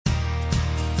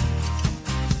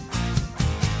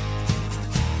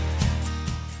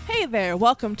there,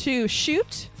 welcome to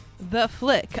Shoot the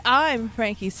Flick. I'm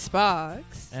Frankie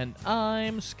Sparks. And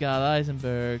I'm Scott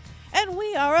Eisenberg. And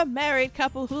we are a married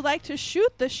couple who like to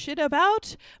shoot the shit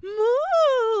about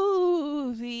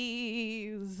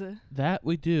movies. That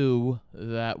we do.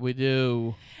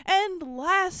 And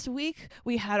last week,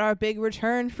 we had our big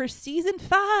return for season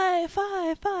 5.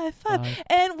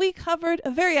 And we covered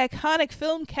a very iconic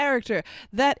film character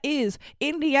that is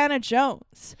Indiana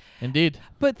Jones. Indeed.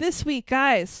 But this week,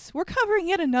 guys, we're covering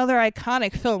yet another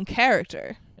iconic film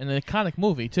character. An iconic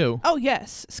movie, too. Oh,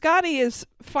 yes. Scotty is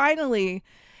finally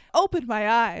opened my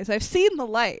eyes. I've seen the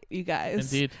light, you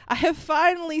guys. Indeed. I have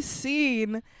finally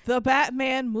seen the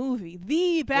Batman movie.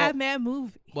 The Batman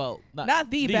movie. Well, not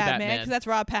the Batman, because that's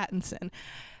Rob Pattinson.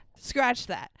 Scratch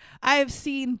that. I have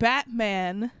seen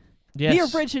Batman, yes.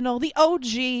 the original, the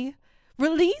OG,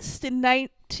 released in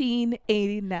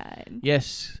 1989.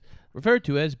 Yes. Referred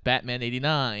to as Batman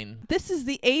 89. This is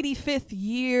the 85th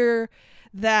year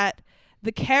that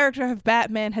the character of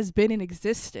Batman has been in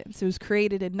existence. It was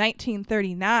created in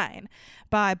 1939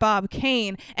 by Bob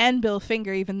Kane and Bill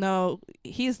Finger, even though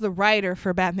he's the writer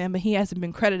for Batman, but he hasn't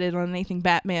been credited on anything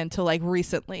Batman till like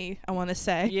recently, I want to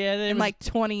say. Yeah, in like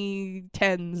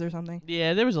 2010s or something.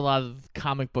 Yeah, there was a lot of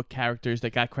comic book characters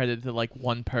that got credited to like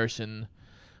one person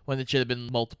when it should have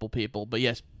been multiple people. But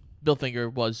yes, Bill Finger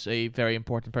was a very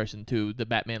important person to the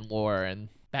Batman lore and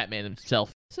Batman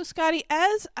himself. So, Scotty,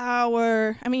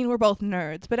 we're both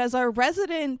nerds, but as our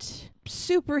resident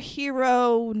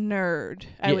superhero nerd,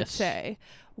 I would say,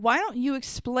 why don't you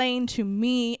explain to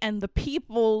me and the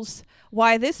peoples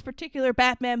why this particular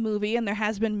Batman movie, and there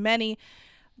has been many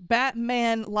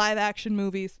Batman live-action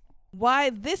movies, why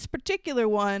this particular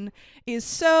one is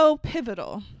so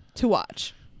pivotal to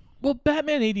watch? Well,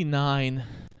 Batman 89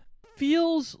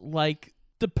 feels like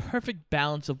the perfect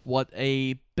balance of what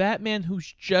a Batman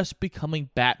who's just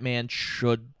becoming Batman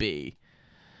should be.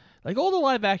 Like, all the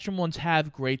live action ones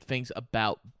have great things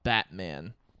about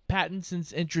Batman.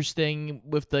 Pattinson's interesting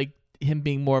with like him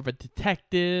being more of a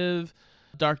detective.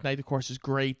 Dark Knight, of course, is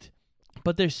great.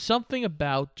 But there's something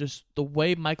about just the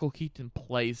way Michael Keaton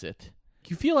plays it.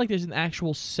 You feel like there's an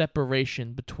actual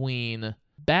separation between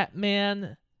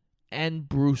Batman and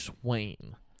Bruce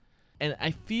Wayne. And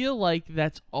I feel like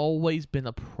that's always been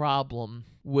a problem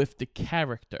with the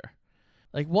character.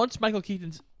 Like, once Michael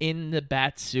Keaton's in the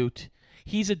Batsuit,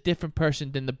 he's a different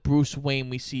person than the Bruce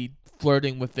Wayne we see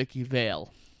flirting with Vicky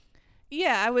Vale.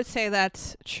 Yeah, I would say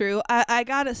that's true. I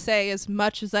gotta say, as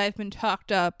much as I've been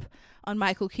talked up on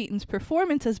Michael Keaton's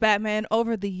performance as Batman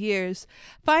over the years,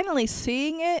 finally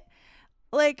seeing it,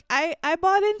 like, I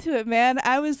bought into it, man.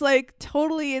 I was, like,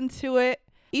 totally into it,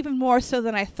 even more so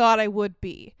than I thought I would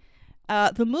be.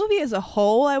 The movie as a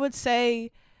whole, I would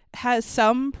say, has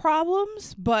some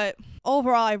problems, but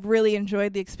overall, I've really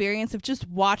enjoyed the experience of just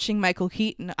watching Michael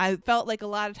Keaton. I felt like a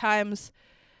lot of times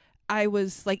I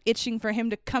was like itching for him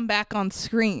to come back on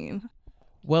screen.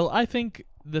 Well, I think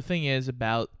the thing is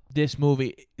about this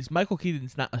movie is Michael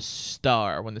Keaton's not a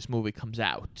star when this movie comes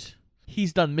out.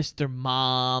 He's done Mr.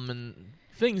 Mom and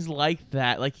things like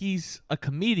that. Like, he's a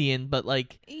comedian, but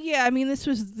like... Yeah, I mean, this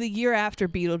was the year after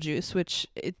Beetlejuice, which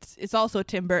it's also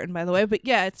Tim Burton, by the way. But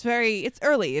yeah, it's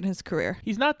early in his career.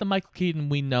 He's not the Michael Keaton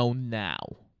we know now.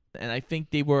 And I think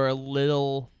they were a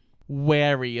little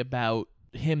wary about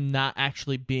him not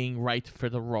actually being right for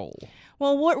the role.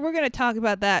 Well, we're going to talk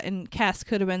about that in Cast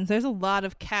Could Have Been. There's a lot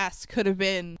of Cast Could Have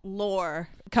Been lore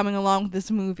coming along with this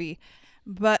movie.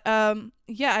 But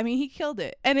yeah, I mean, he killed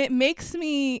it. And it makes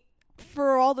me...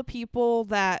 For all the people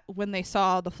that, when they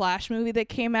saw the Flash movie that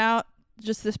came out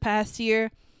just this past year,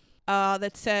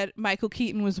 that said Michael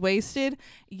Keaton was wasted,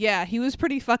 yeah, he was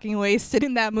pretty fucking wasted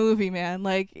in that movie, man.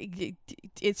 Like,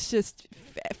 it's just,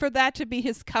 for that to be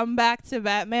his comeback to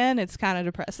Batman, it's kind of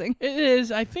depressing. It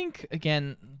is. I think,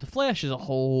 again, the Flash is a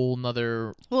whole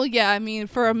nother... Well, yeah, I mean,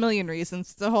 for a million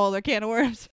reasons, it's a whole other can of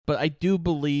worms. But I do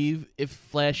believe if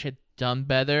Flash had done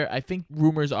better, I think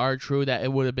rumors are true that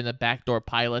it would have been a backdoor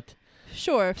pilot.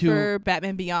 Sure, for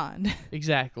Batman Beyond.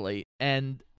 Exactly.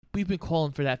 And we've been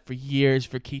calling for that for years,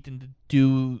 for Keaton to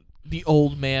do the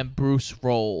old man Bruce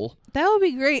role. That would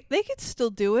be great. They could still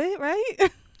do it, right?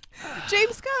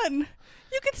 James Gunn,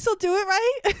 you could still do it,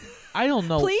 right? I don't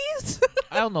know. Please?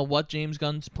 I don't know what James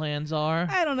Gunn's plans are.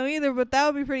 I don't know either, but that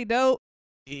would be pretty dope.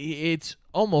 It's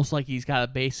almost like he's got to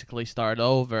basically start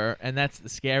over, and that's the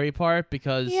scary part,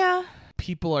 because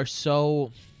people are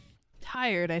so...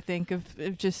 tired, I think,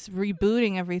 of just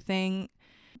rebooting everything.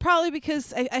 Probably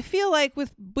because I feel like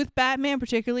with Batman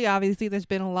particularly, obviously there's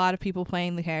been a lot of people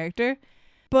playing the character,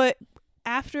 but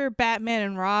after Batman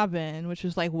and Robin, which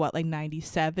was like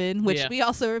 97, which Yeah. we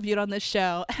also reviewed on this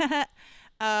show.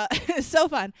 It's so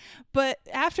fun. But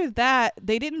after that,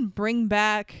 they didn't bring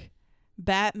back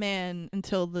Batman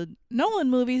until the Nolan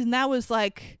movies, and that was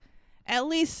like at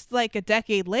least like a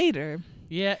decade later.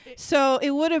 Yeah. So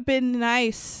it would have been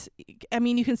nice. I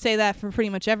mean, you can say that for pretty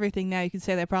much everything now. You can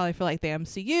say that probably for like the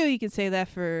MCU. You can say that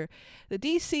for the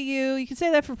DCU. You can say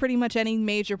that for pretty much any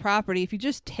major property. If you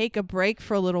just take a break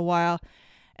for a little while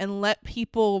and let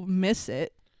people miss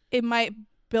it, it might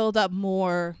build up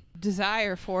more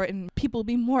desire for it and people will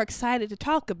be more excited to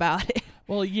talk about it.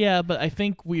 Well, yeah, but I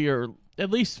think we are,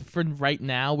 at least for right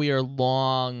now, we are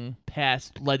long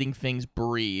past letting things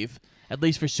breathe. At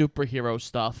least for superhero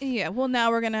stuff. Yeah, well,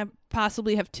 now we're going to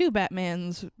possibly have 2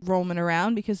 Batmans roaming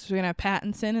around because we're going to have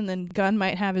Pattinson, and then Gunn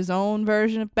might have his own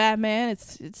version of Batman.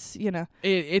 It's you know.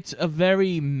 It's a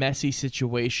very messy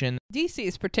situation. DC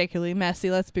is particularly messy,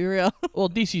 let's be real. Well,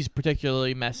 DC's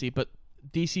particularly messy, but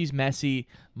DC's messy.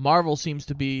 Marvel seems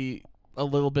to be a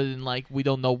little bit in like, we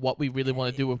don't know what we really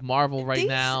want to do with Marvel right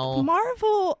now.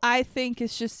 Marvel, I think,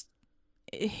 is just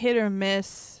hit or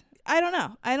miss. I don't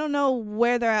know. I don't know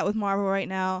where they're at with Marvel right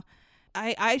now.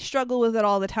 I struggle with it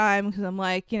all the time because I'm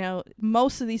like, you know,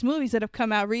 most of these movies that have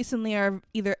come out recently are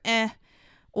either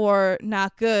or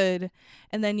not good.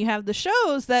 And then you have the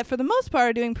shows that for the most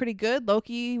part are doing pretty good.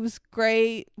 Loki was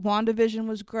great. WandaVision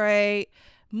was great.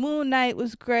 Moon Knight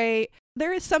was great.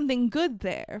 There is something good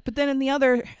there. But then on the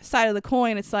other side of the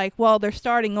coin, it's like, well, they're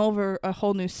starting over a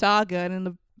whole new saga. And in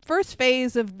the first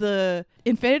phase of the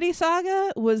Infinity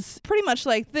Saga was pretty much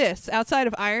like this. Outside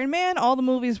of Iron Man, all the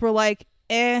movies were like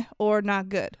or not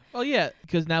good. Well, yeah,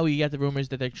 because now we get the rumors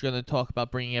that they're going to talk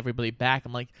about bringing everybody back.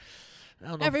 I'm like, I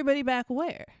don't know. Everybody back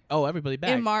where? Oh, everybody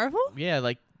back. In Marvel? Yeah,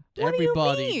 like What do you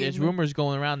everybody. mean? There's rumors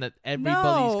going around that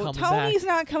everybody's No, coming back. Tony's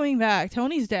not coming back.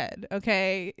 Tony's dead.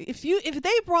 Okay, if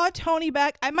they brought Tony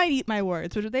back, I might eat my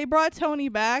words. But if they brought Tony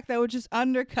back, that would just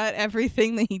undercut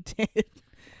everything that he did.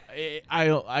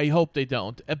 I hope they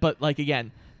don't. But like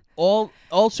again, all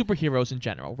superheroes in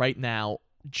general right now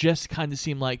just kind of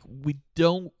seem like we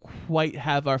don't quite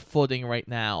have our footing right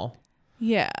now.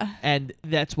 Yeah. And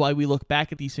that's why we look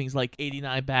back at these things like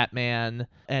 89 Batman,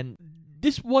 and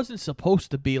this wasn't supposed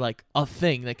to be like a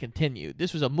thing that continued.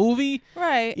 This was a movie.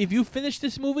 Right. If you finish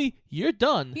this movie, you're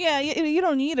done. Yeah, you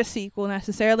don't need a sequel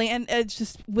necessarily. And it's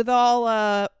just with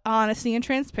all honesty and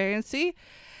transparency,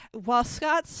 while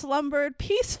Scott slumbered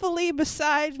peacefully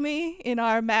beside me in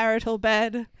our marital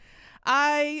bed,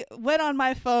 I went on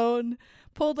my phone,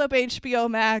 pulled up HBO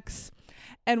Max,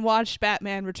 and watched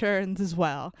Batman Returns as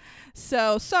well.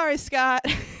 So, sorry, Scott.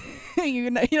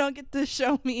 You don't get to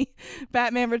show me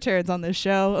Batman Returns on this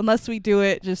show unless we do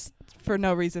it just for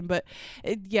no reason. But,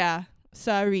 yeah,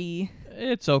 sorry.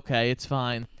 It's okay. It's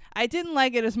fine. I didn't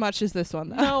like it as much as this one,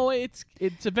 though. No, it's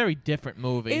a very different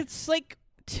movie. It's, like,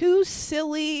 too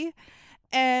silly,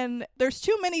 and there's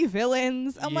too many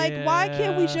villains. I'm like, why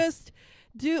can't we just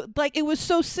do, like, it was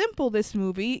so simple, this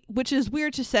movie, which is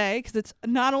weird to say because it's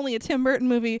not only a Tim Burton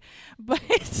movie, but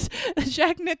it's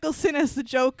Jack Nicholson as the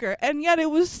Joker, and yet it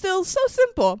was still so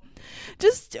simple.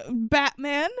 Just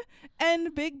Batman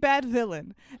and big bad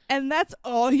villain, and that's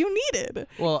all you needed.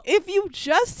 Well, if you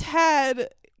just had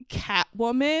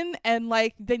Catwoman and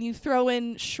like then you throw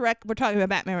in Shrek, we're talking about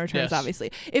Batman Returns, yes. Obviously.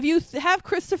 If you have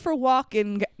Christopher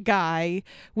Walken guy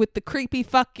with the creepy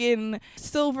fucking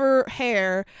silver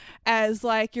hair as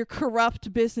like your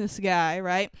corrupt business guy,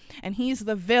 right? And he's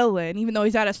the villain, even though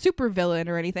he's not a super villain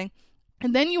or anything.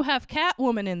 And then you have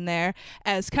Catwoman in there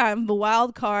as kind of the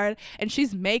wild card, and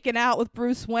she's making out with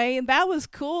Bruce Wayne. That was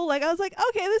cool. Like, I was like,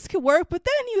 okay, this could work. But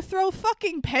then you throw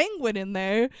fucking Penguin in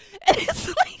there, and it's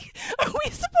like, are we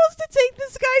supposed to take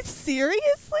this guy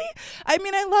seriously? I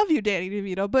mean, I love you, Danny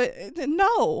DeVito, but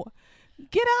no.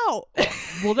 Get out.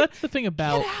 Well, that's the thing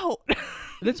about... Get out.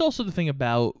 That's also the thing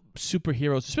about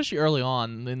superheroes, especially early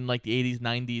on in like the 80s,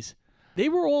 90s. They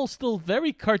were all still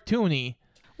very cartoony.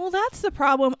 Well, that's the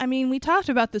problem. I mean, we talked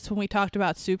about this when we talked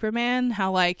about Superman,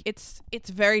 how like it's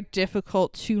very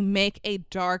difficult to make a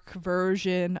dark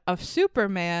version of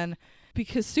Superman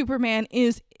because Superman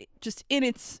is just in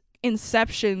its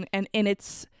inception and in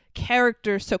its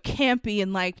character so campy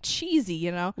and like cheesy,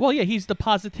 you know? Well, yeah, he's the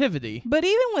positivity. But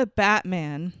even with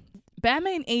Batman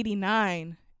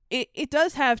 89, it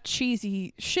does have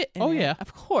cheesy shit in it. Oh, yeah.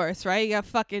 Of course, right? You got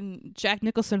fucking Jack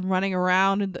Nicholson running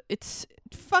around and it's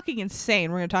fucking insane.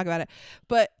 We're going to talk about it.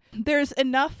 But there's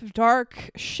enough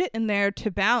dark shit in there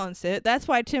to balance it. That's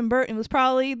why Tim Burton was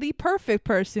probably the perfect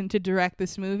person to direct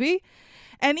this movie.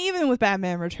 And even with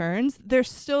Batman Returns,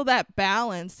 there's still that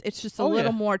balance. It's just a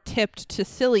little more tipped to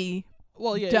silly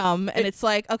dumb, and it's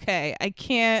like, okay,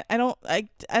 I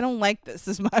don't like this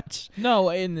as much. No,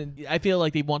 and I feel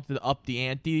like they wanted to up the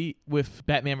ante with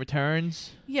Batman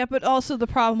Returns. Yeah, but also the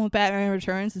problem with Batman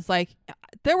Returns is like,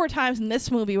 there were times in this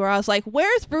movie where I was like,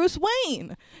 where's Bruce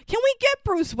Wayne? Can we get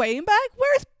Bruce Wayne back?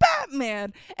 Where's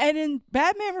Batman? And in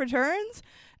Batman Returns,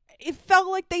 it felt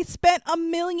like they spent a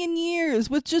million years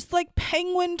with just like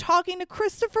Penguin talking to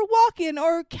Christopher Walken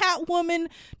or Catwoman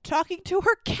talking to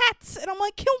her cats. And I'm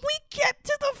like, can we get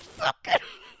to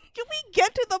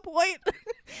the point?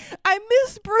 I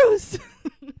miss Bruce.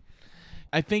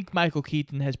 I think Michael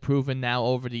Keaton has proven now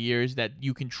over the years that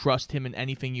you can trust him in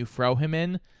anything you throw him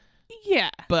in. Yeah.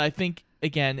 But I think,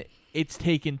 again, it's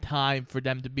taken time for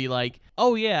them to be like,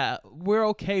 oh yeah, we're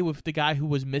okay with the guy who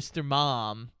was Mr.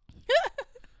 Mom.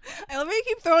 I love how you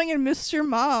keep throwing in Mr.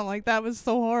 Mom. Like, that was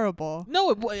so horrible.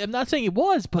 No, I'm not saying it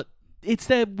was, but it's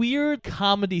that weird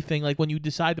comedy thing, like when you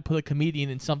decide to put a comedian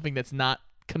in something that's not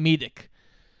comedic.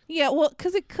 Yeah, well,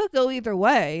 because it could go either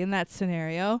way in that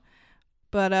scenario.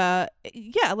 But,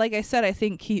 yeah, like I said, I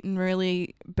think Keaton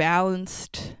really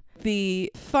balanced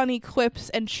the funny quips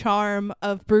and charm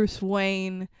of Bruce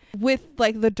Wayne with,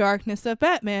 like, the darkness of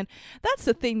Batman. That's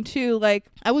the thing, too. Like,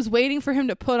 I was waiting for him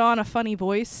to put on a funny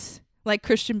voice like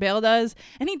Christian Bale does.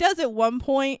 And he does at one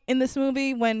point in this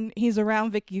movie when he's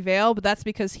around Vicky Vale, but that's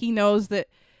because he knows that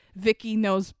Vicky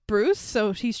knows Bruce,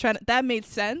 so he's trying to... That made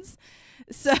sense.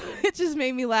 So it just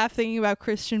made me laugh thinking about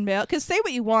Christian Bale. Because say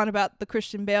what you want about the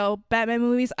Christian Bale Batman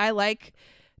movies. I like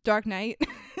Dark Knight.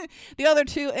 The other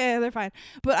two, they're fine.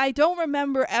 But I don't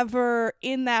remember ever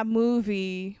in that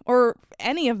movie, or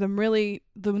any of them really,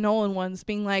 the Nolan ones,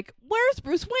 being like, where's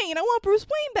Bruce Wayne? I want Bruce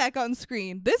Wayne back on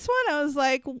screen. This one, I was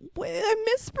like, I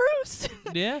miss Bruce.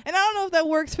 Yeah. And I don't know if that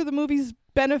works for the movie's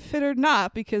benefit or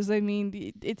not, because, I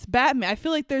mean, it's Batman. I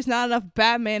feel like there's not enough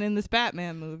Batman in this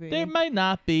Batman movie. There might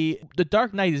not be. The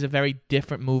Dark Knight is a very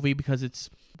different movie because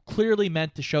it's clearly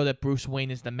meant to show that Bruce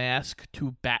Wayne is the mask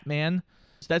to Batman.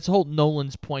 So that's the whole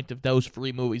Nolan's point of those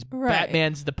three movies. Right.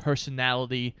 Batman's the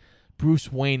personality.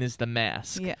 Bruce Wayne is the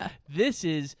mask. Yeah. This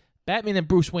is Batman and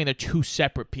Bruce Wayne are two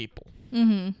separate people.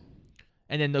 Mm-hmm.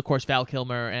 And then, of course, Val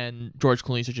Kilmer and George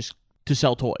Clooney are just to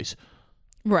sell toys.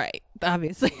 Right.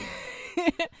 Obviously.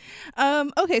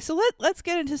 Okay, so let's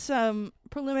get into some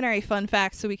preliminary fun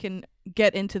facts so we can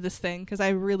get into this thing, because I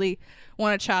really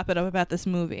want to chop it up about this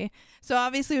movie. So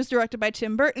obviously it was directed by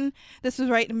Tim Burton. This was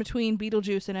right in between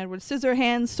Beetlejuice and Edward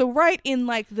Scissorhands, so right in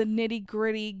like the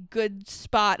nitty-gritty good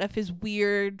spot of his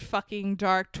weird fucking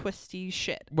dark twisty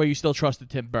shit. Where you still trusted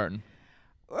Tim Burton.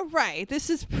 Right. This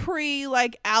is pre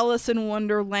like Alice in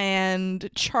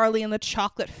Wonderland, Charlie and the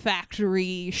Chocolate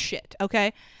Factory shit,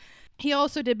 okay? He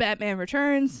also did Batman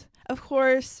Returns, of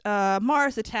course,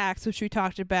 Mars Attacks, which we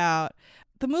talked about.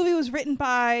 The movie was written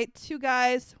by two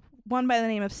guys, one by the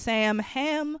name of Sam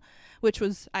Hamm, which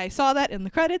was, I saw that in the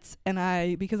credits,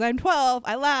 and because I'm 12,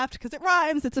 I laughed because it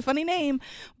rhymes, it's a funny name.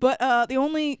 But the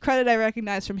only credit I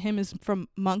recognize from him is from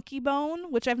Monkey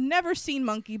Bone, which I've never seen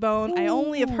Monkey Bone. Ooh. I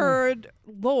only have heard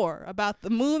lore about the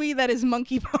movie that is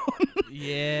Monkey Bone.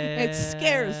 Yeah. It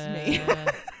scares me.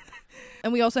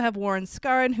 And we also have Warren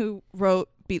Scarron, who wrote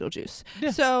Beetlejuice.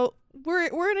 Yeah. So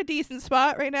we're in a decent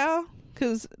spot right now,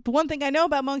 because the one thing I know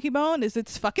about Monkey Bone is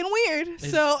it's fucking weird.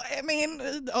 So, I mean,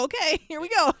 okay, here we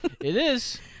go. It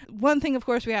is. One thing, of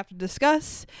course, we have to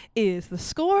discuss is the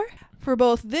score. For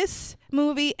both this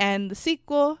movie and the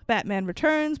sequel, Batman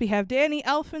Returns, we have Danny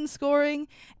Elfman scoring,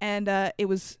 and it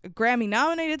was a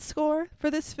Grammy-nominated score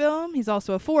for this film. He's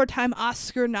also a 4-time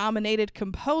Oscar-nominated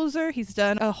composer. He's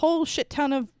done a whole shit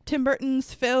ton of Tim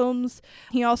Burton's films.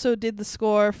 He also did the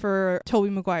score for Tobey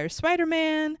Maguire's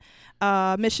Spider-Man,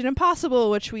 Mission Impossible,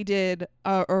 which we did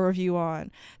a review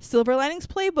on, Silver Linings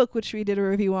Playbook, which we did a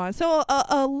review on. So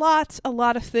a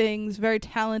lot of things. Very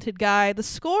talented guy. The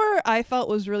score I felt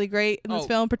was really great in this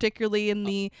film, particularly in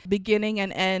the beginning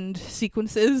and end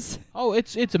sequences. Oh,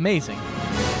 it's amazing.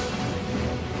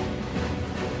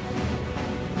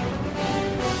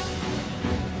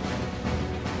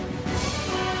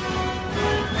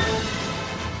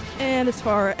 And as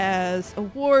far as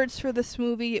awards for this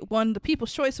movie, it won the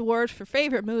People's Choice Award for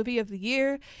Favorite Movie of the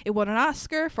Year. It won an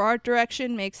Oscar for Art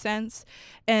Direction, makes sense.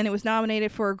 And it was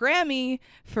nominated for a Grammy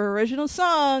for Original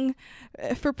Song,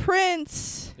 for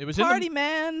Prince, it was Party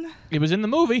Man. It was in the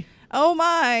movie. Oh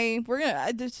my, we're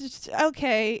gonna,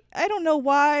 okay, I don't know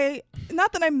why,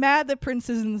 not that I'm mad that Prince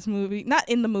is in this movie, not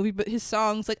in the movie, but his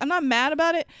songs, like, I'm not mad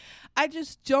about it. I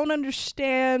just don't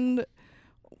understand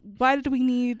why did we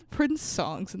need Prince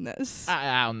songs in this?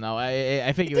 I don't know.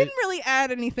 I think It didn't really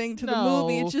add anything to the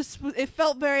movie. It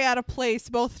felt very out of place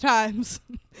both times.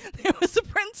 There was a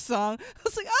Prince song. I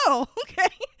was like, oh, okay.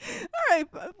 All right.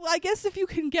 Well, I guess if you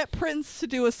can get Prince to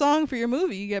do a song for your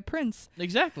movie, you get Prince.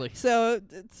 Exactly. So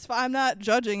I'm not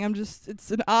judging.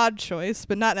 It's an odd choice,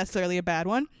 but not necessarily a bad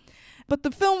one. But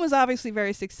the film was obviously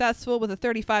very successful with a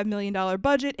 $35 million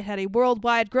budget. It had a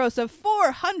worldwide gross of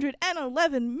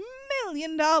 $411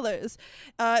 million.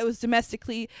 It was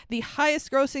domestically the highest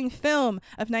grossing film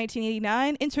of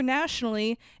 1989.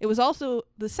 Internationally, it was also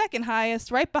the second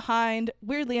highest, right behind,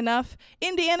 weirdly enough,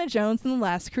 Indiana Jones and the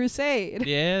Last Crusade.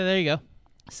 Yeah, there you go.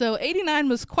 So 89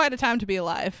 was quite a time to be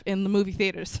alive in the movie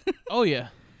theaters. Oh, yeah.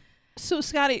 So,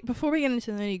 Scotty, before we get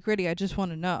into the nitty-gritty, I just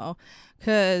want to know,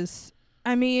 because,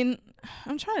 I mean,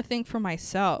 I'm trying to think for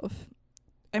myself.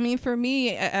 I mean, for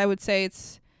me, I would say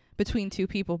it's between two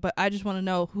people, but I just want to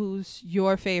know who's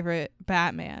your favorite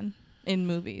Batman in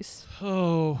movies.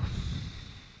 Oh.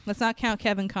 Let's not count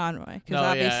Kevin Conroy, because No,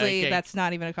 obviously yeah, that's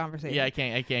not even a conversation. Yeah, I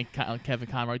can't count Kevin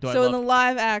Conroy. So in the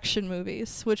live-action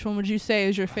movies, which one would you say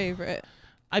is your favorite?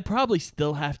 I'd probably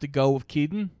still have to go with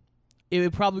Keaton. It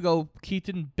would probably go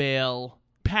Keaton, Bale,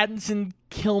 Pattinson,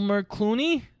 Kilmer,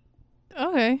 Clooney.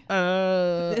 Okay.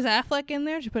 Is Affleck in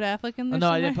there? Did you put Affleck in there?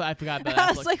 No, somewhere? I forgot about I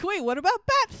Affleck. was like, wait, what about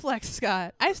Batfleck,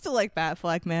 Scott? I still like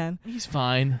Batfleck, man. He's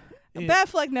fine.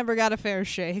 Batfleck never got a fair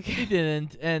shake. He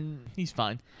didn't, and he's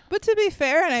fine. But to be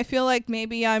fair, and I feel like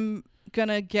maybe I'm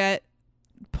gonna get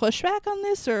pushback on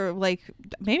this, or like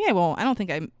maybe I won't. I don't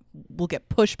think I will get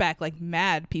pushback like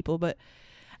mad people, but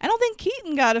I don't think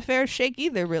Keaton got a fair shake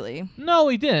either, really. No,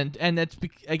 he didn't, and that's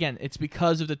it's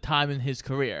because of the time in his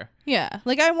career. Yeah,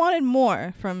 like I wanted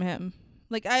more from him.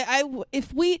 Like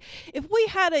if we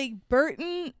had a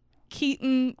Burton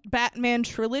Keaton Batman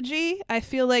trilogy, I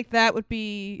feel like that would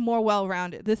be more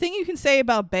well-rounded. The thing you can say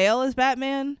about Bale as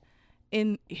Batman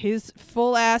in his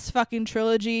full-ass fucking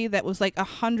trilogy that was like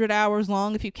 100 hours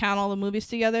long if you count all the movies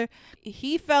together,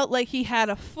 he felt like he had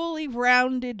a fully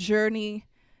rounded journey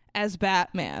as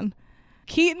Batman.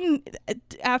 Keaton,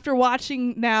 after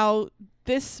watching now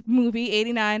this movie,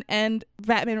 89, and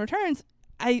Batman Returns,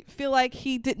 I feel like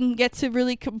he didn't get to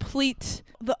really complete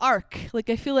the arc. Like,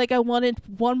 I feel like I wanted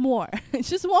one more. It's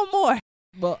just one more.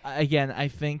 Well, again, I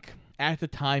think at the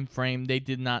time frame, they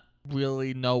did not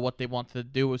really know what they wanted to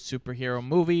do with superhero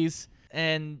movies.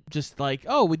 And just like,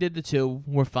 oh, we did the two.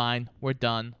 We're fine. We're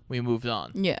done. We moved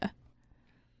on. Yeah.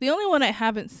 The only one I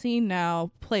haven't seen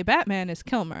now play Batman is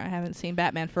Kilmer. I haven't seen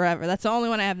Batman Forever. That's the only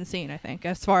one I haven't seen, I think,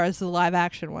 as far as the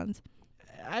live-action ones.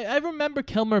 I remember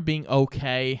Kilmer being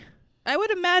okay. I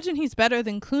would imagine he's better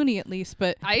than Clooney at least,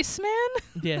 but Iceman?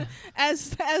 Yeah.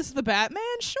 as the Batman?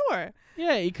 Sure.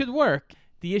 Yeah, it could work.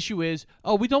 The issue is,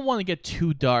 we don't want to get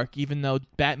too dark, even though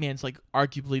Batman's like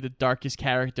arguably the darkest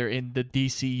character in the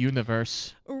DC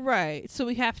universe. Right. So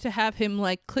we have to have him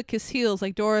like click his heels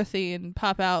like Dorothy and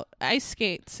pop out ice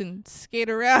skates and skate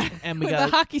around and we with a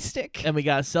hockey stick. And we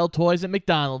gotta sell toys at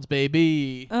McDonald's,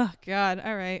 baby. Oh, God.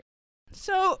 All right.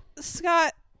 So,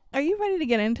 Scott, are you ready to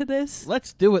get into this?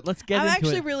 Let's do it. Let's get into it. I'm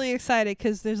actually it. really excited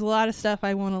because there's a lot of stuff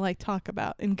I want to like talk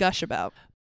about and gush about.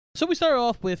 So we start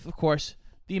off with, of course,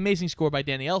 the amazing score by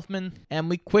Danny Elfman, and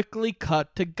we quickly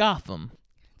cut to Gotham.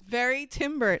 Very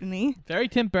Tim Burton-y. Very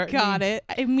Tim Burton-y. Got it.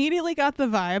 I immediately got the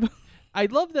vibe. I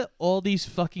love that all these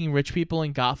fucking rich people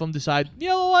in Gotham decide, you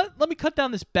know what, let me cut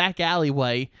down this back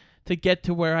alleyway to get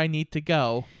to where I need to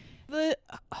go. The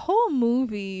whole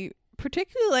movie,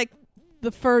 particularly like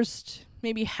the first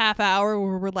maybe half hour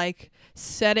where we're like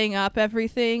setting up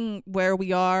everything where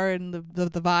we are and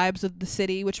the vibes of the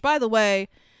city, which by the way,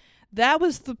 that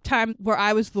was the time where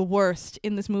I was the worst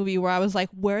in this movie, where I was like,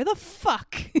 where the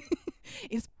fuck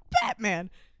is Batman?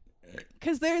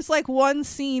 Because there's like one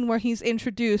scene where he's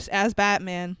introduced as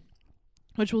Batman,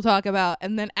 which we'll talk about.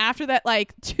 And then after that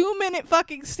like 2-minute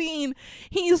fucking scene,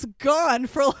 he's gone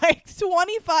for like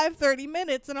 25-30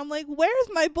 minutes. And I'm like, where's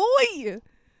my boy?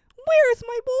 Where's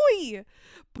my boy?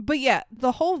 But yeah,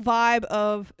 the whole vibe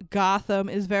of Gotham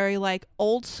is very like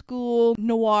old school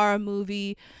noir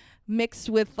movie mixed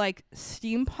with like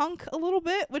steampunk a little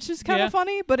bit, which is kind of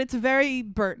funny, but it's very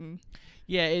Burton.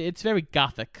 Yeah, it's very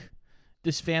gothic.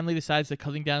 This family decides they're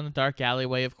cutting down the dark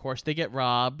alleyway. Of course, they get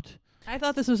robbed. I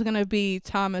thought this was going to be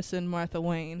Thomas and Martha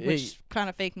Wayne, which kind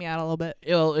of faked me out a little bit.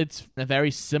 Well, it's a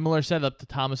very similar setup to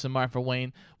Thomas and Martha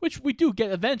Wayne, which we do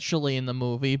get eventually in the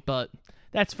movie, but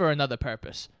that's for another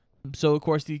purpose. So, of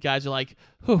course, these guys are like,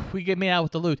 we get made out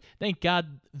with the loot. Thank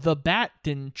God the Bat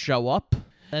didn't show up.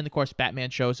 And, of course, Batman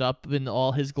shows up in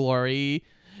all his glory.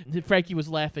 Frankie was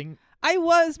laughing. I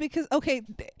was, because, okay,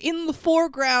 in the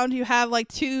foreground, you have like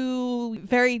two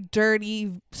very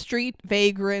dirty street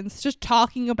vagrants just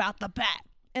talking about the bat.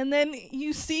 And then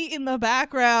you see in the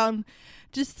background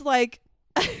just like,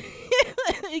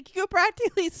 like you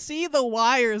practically see the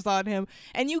wires on him.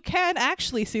 And you can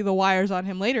actually see the wires on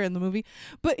him later in the movie.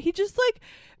 But he just like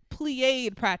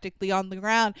plied practically on the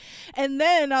ground. And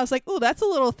then I was like, oh, that's a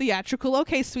little theatrical.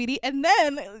 Okay, sweetie. And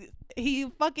then he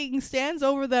fucking stands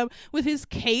over them with his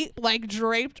cape like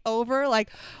draped over, like,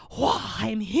 wow,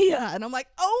 I'm here. And I'm like,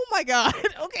 oh my God.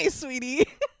 Okay, sweetie.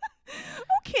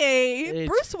 Okay.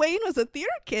 Bruce Wayne was a theater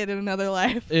kid in another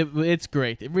life. It's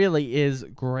great. It really is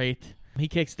great. He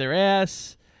kicks their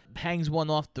ass, hangs one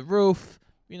off the roof,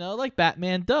 like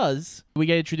Batman does. We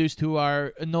get introduced to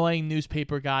our annoying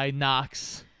newspaper guy,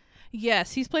 Knox.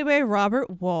 Yes, he's played by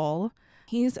Robert Wall.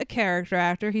 He's a character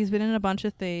actor. He's been in a bunch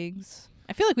of things.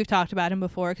 I feel like we've talked about him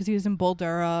before because he was in Bull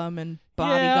Durham and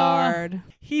Bodyguard. Yeah,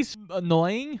 he's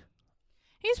annoying.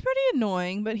 He's pretty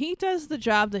annoying, but he does the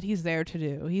job that he's there to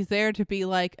do. He's there to be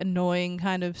like annoying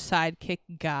kind of sidekick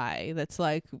guy that's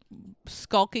like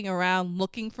skulking around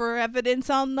looking for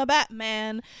evidence on the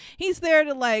Batman. He's there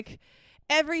to like,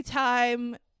 every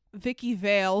time Vicky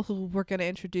Vale, who we're going to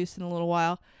introduce in a little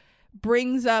while,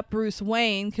 brings up Bruce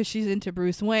Wayne because she's into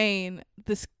Bruce Wayne,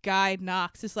 this guy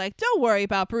Knox is like, don't worry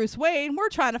about Bruce Wayne, we're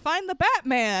trying to find the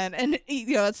Batman. And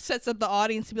it sets up the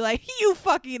audience to be like, you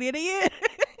fucking idiot.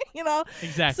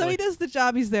 Exactly. So he does the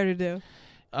job he's there to do.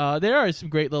 There are some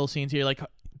great little scenes here, like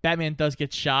Batman does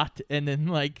get shot and then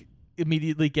like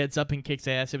immediately gets up and kicks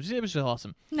ass. It was just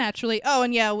awesome. Naturally. Oh,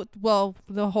 and yeah, well,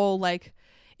 the whole like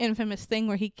infamous thing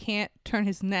where he can't turn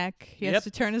his neck, he has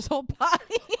to turn his whole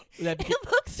body. It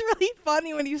looks really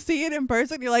funny when you see it in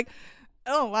person. You're like,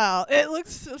 oh wow, it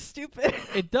looks so stupid.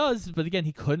 It does, but again,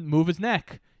 he couldn't move his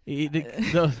neck.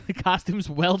 The costumes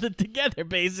welded together,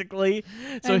 basically.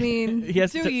 So I mean, he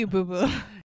has you, boo-boo.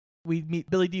 We meet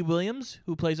Billy D. Williams,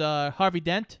 who plays Harvey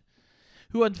Dent,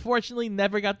 who unfortunately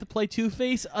never got to play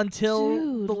Two-Face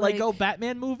until the Lego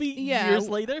Batman movie years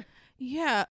later.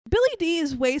 Yeah. Billy D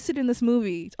is wasted in this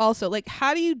movie also. Like,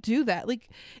 how do you do that? Like,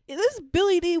 this is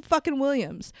Billy D. fucking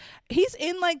Williams. He's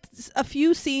in, like, a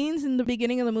few scenes in the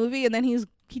beginning of the movie, and then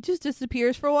he just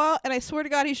disappears for a while, and I swear to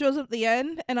God, he shows up at the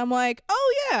end, and I'm like,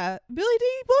 oh, yeah, Billy D.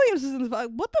 Williams is in the...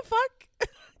 What the fuck?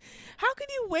 How could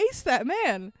you waste that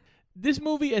man? This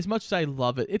movie, as much as I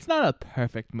love it, it's not a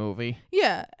perfect movie.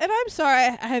 Yeah, and I'm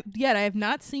sorry, I have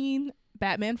not seen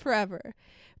Batman Forever.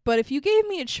 But if you gave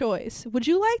me a choice, would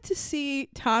you like to see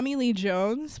Tommy Lee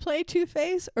Jones play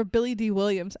Two-Face or Billy D.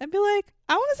 Williams? I'd be like,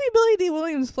 I want to see Billy D.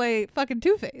 Williams play fucking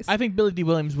Two-Face. I think Billy D.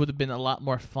 Williams would have been a lot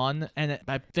more fun, and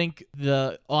I think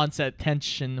the onset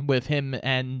tension with him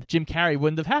and Jim Carrey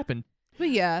wouldn't have happened. But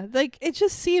yeah, like, it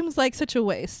just seems like such a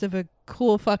waste of a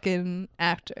cool fucking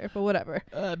actor, but whatever.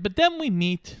 But then we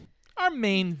meet our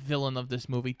main villain of this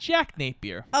movie, Jack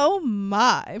Napier. Oh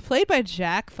my, played by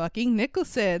Jack fucking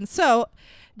Nicholson. So,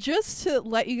 just to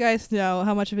let you guys know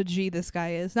how much of a G this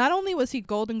guy is, not only was he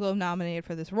Golden Globe nominated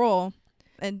for this role,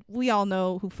 and we all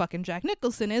know who fucking Jack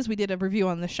Nicholson is. We did a review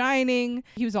on The Shining.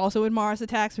 He was also in Mars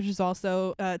Attacks, which is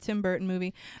also a Tim Burton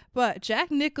movie. But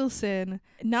Jack Nicholson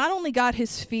not only got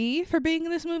his fee for being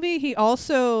in this movie, he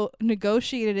also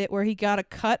negotiated it where he got a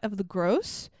cut of the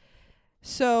gross.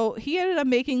 So he ended up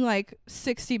making like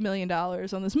 $60 million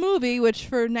on this movie, which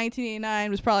for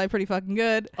 1989 was probably pretty fucking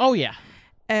good. Oh, yeah.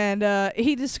 And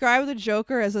he described the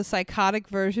Joker as a psychotic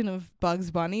version of Bugs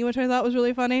Bunny, which I thought was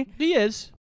really funny. He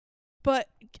is. But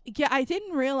yeah, I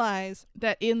didn't realize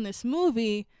that in this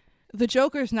movie, the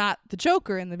Joker's not the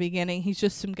Joker in the beginning. He's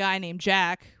just some guy named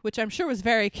Jack, which I'm sure was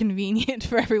very convenient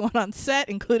for everyone on set,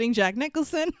 including Jack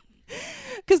Nicholson.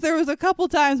 Because there was a couple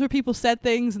times where people said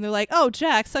things and they're like, oh,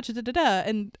 Jack, such a da-da-da.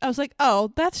 And I was like,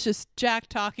 oh, that's just Jack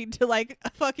talking to like a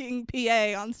fucking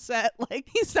PA on set. Like,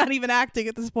 he's not even acting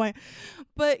at this point.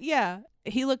 But yeah,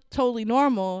 he looked totally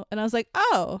normal. And I was like,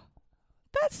 oh,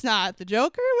 that's not the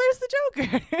Joker. Where's the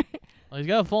Joker? Well, he's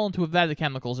got to fall into a vat of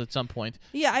chemicals at some point.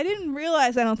 Yeah, I didn't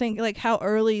realize, I don't think, like how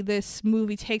early this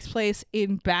movie takes place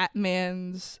in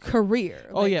Batman's career.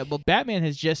 Oh, yeah. Well, Batman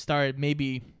has just started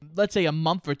maybe, let's say, a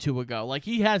month or two ago. Like,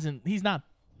 he's not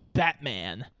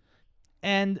Batman.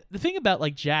 And the thing about,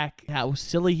 like, Jack, how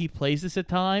silly he plays this at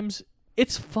times,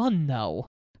 it's fun, though.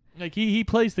 Like, he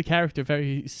plays the character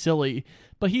very silly,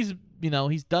 but he's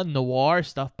done noir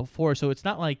stuff before, so it's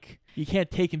not like you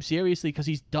can't take him seriously because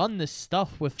he's done this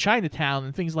stuff with Chinatown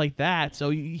and things like that. So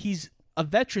he's a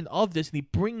veteran of this, and he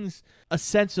brings a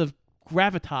sense of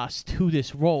gravitas to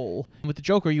this role. With the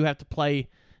Joker, you have to play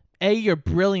A, you're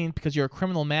brilliant because you're a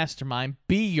criminal mastermind.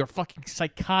 B, you're fucking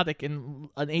psychotic and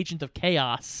an agent of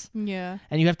chaos. Yeah.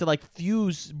 And you have to, like,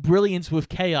 fuse brilliance with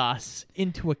chaos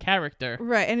into a character.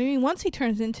 Right. And I mean, once he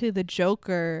turns into the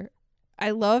Joker,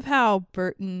 I love how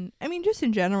Burton, I mean, just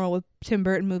in general with Tim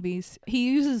Burton movies,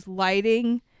 he uses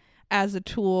lighting as a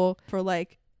tool for,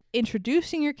 like,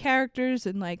 introducing your characters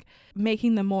and, like,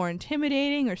 making them more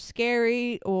intimidating or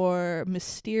scary or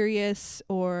mysterious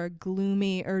or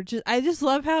gloomy, or just, I just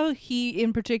love how he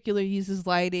in particular uses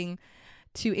lighting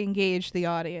to engage the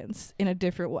audience in a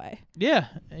different way. Yeah,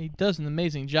 he does an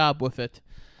amazing job with it.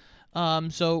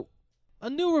 So a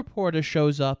new reporter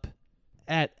shows up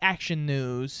at Action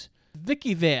News,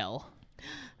 Vicky Vale.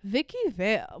 Vicky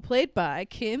Vale, played by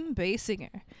Kim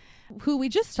Basinger, who we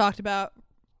just talked about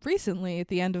recently at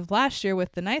the end of last year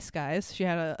with The Nice Guys. She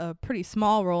had a pretty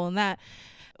small role in that.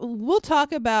 We'll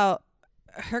talk about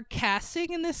her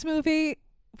casting in this movie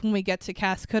when we get to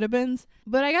Cast Could-Have-Beens.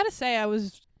 But I gotta say, I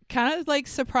was kind of like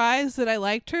surprised that I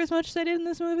liked her as much as I did in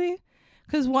this movie.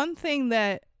 Because one thing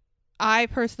that I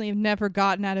personally have never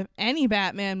gotten out of any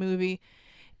Batman movie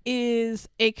is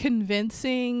a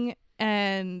convincing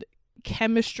and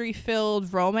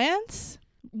chemistry-filled romance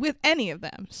with any of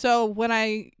them. So when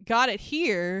I got it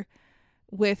here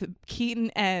with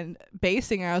Keaton and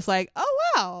Basinger, I was like, oh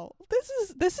wow,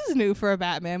 this is new for a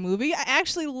Batman movie. I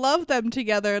actually love them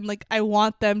together, and like I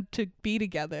want them to be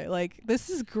together. Like, this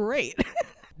is great.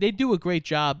 They do a great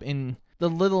job in the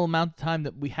little amount of time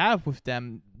that we have with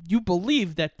them. You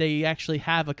believe that they actually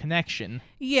have a connection.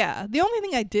 Yeah. The only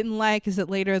thing I didn't like is that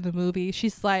later in the movie,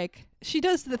 she's like, she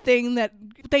does the thing that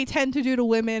they tend to do to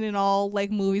women in all like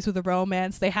movies with a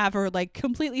romance. They have her like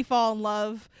completely fall in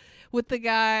love with the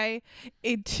guy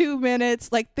in 2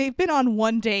 minutes. Like, they've been on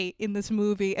one date in this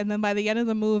movie, and then by the end of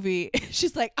the movie,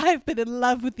 she's like, I've been in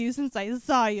love with you since I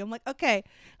saw you. I'm like, okay,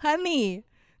 honey,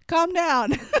 calm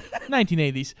down.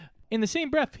 1980s. In the same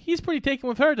breath, he's pretty taken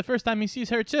with her the first time he sees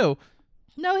her too.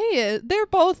 No, he is. They're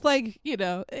both like, you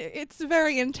know, it's a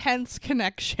very intense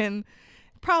connection.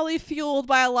 Probably fueled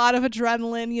by a lot of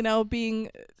adrenaline, you know, being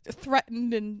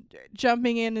threatened and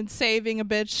jumping in and saving a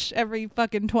bitch every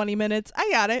fucking 20 minutes. I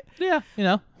got it. Yeah, you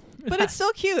know. But it's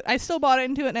still cute. I still bought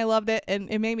into it and I loved it, and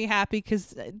it made me happy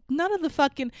because none of the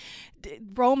fucking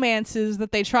romances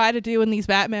that they try to do in these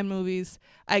Batman movies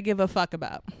I give a fuck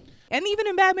about. And even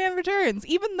in Batman Returns,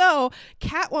 even though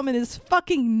Catwoman is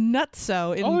fucking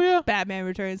nutso in Batman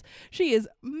Returns, she is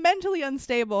mentally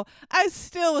unstable, I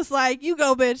still was like, you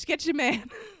go, bitch, get your man.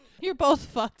 You're both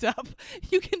fucked up.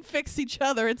 You can fix each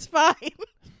other. It's fine.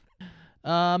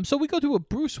 So we go to a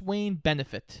Bruce Wayne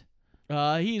benefit.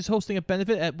 He is hosting a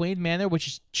benefit at Wayne Manor, which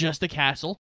is just a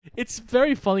castle. It's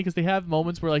very funny because they have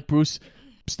moments where like Bruce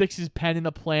sticks his pen in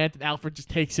a plant and Alfred just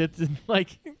takes it and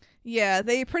like... Yeah,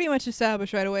 they pretty much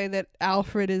establish right away that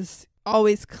Alfred is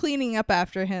always cleaning up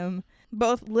after him,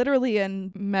 both literally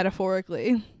and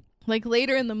metaphorically. Like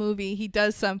later in the movie, he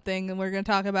does something, and we're going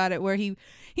to talk about it, where he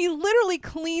literally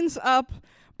cleans up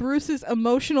Bruce's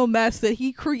emotional mess that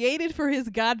he created for his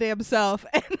goddamn self.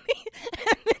 And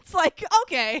it's like,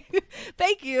 okay,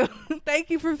 thank you.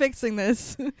 Thank you for fixing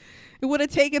this. It would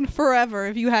have taken forever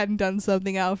if you hadn't done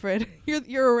something, Alfred.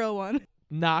 You're a real one.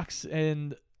 Knox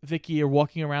and Vicky are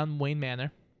walking around Wayne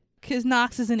Manor. Because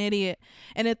Knox is an idiot.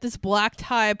 And at this black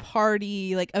tie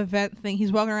party, like, event thing,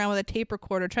 he's walking around with a tape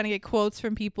recorder trying to get quotes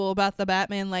from people about the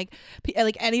Batman. Like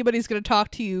anybody's going to talk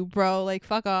to you, bro. Like,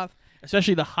 fuck off.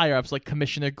 Especially the higher-ups, like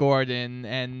Commissioner Gordon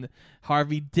and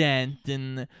Harvey Dent,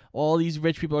 and all these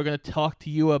rich people are going to talk to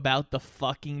you about the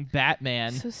fucking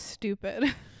Batman. So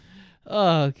stupid.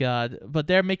 Oh, God. But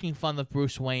they're making fun of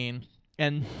Bruce Wayne,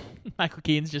 and Michael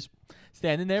Keaton's just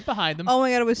standing there behind them. Oh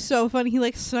my God, it was so funny. He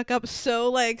like snuck up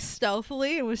so like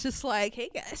stealthily and was just like, hey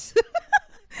guys,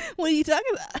 what are you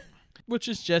talking about? Which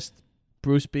is just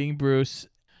Bruce being Bruce.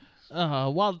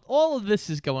 While all of this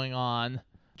is going on,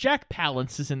 Jack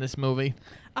Palance is in this movie.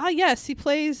 Ah, yes, he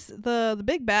plays the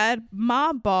big bad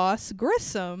mob boss,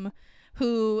 Grissom,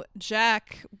 who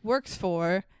Jack works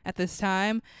for at this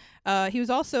time. He was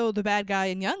also the bad guy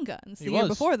in Young Guns the year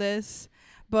before this.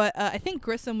 But I think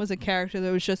Grissom was a character that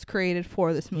was just created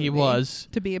for this movie. He was.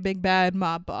 To be a big bad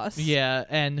mob boss. Yeah,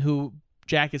 and who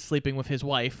Jack is sleeping with his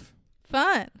wife.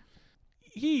 Fun.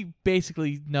 He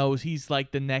basically knows he's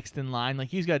like the next in line. Like,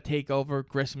 he's got to take over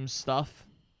Grissom's stuff.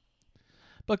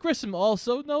 But Grissom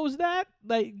also knows that.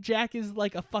 Like, Jack is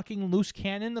like a fucking loose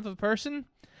cannon of a person.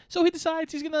 So he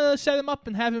decides he's going to set him up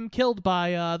and have him killed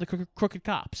by the crooked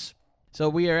cops. So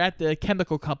we are at the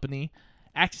chemical company,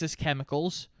 Axis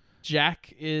Chemicals.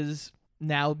 Jack is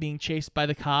now being chased by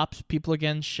the cops. People are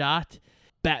getting shot.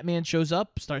 Batman shows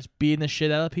up, starts beating the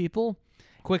shit out of people.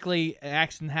 Quickly, an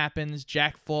accident happens.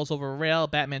 Jack falls over a rail.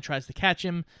 Batman tries to catch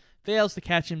him, fails to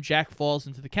catch him. Jack falls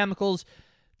into the chemicals.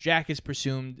 Jack is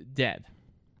presumed dead.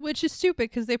 Which is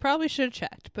stupid because they probably should have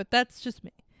checked, but that's just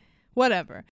me.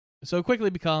 Whatever. So it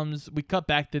quickly becomes, we cut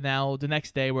back to now the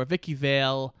next day where Vicky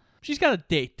Vale, she's got a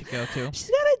date to go to. She's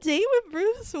got a date with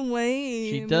Bruce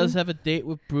Wayne. She does have a date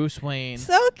with Bruce Wayne.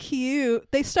 So cute.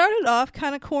 They started off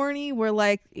kind of corny where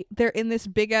like they're in this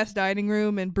big ass dining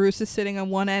room and Bruce is sitting on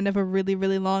one end of a really,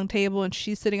 really long table and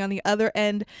she's sitting on the other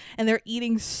end and they're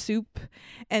eating soup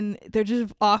and they're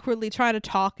just awkwardly trying to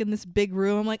talk in this big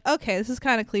room. I'm like, okay, this is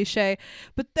kind of cliche.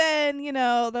 But then, you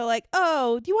know, they're like,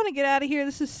 oh, do you want to get out of here?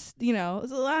 This is, you know,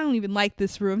 I don't even like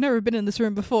this room. I've never been in this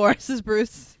room before. This is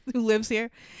Bruce who lives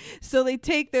here. So they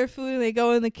take their food and they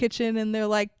go in the kitchen and they're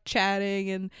like chatting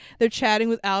and they're chatting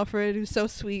with Alfred, who's so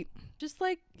sweet. Just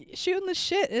like shooting the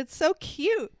shit. It's so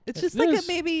cute. It's just like a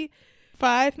maybe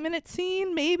 5-minute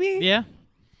scene, maybe. Yeah.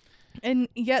 And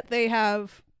yet they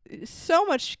have so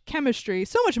much chemistry,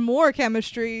 so much more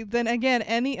chemistry than, again,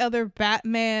 any other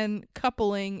Batman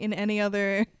coupling in any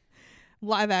other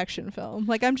live action film.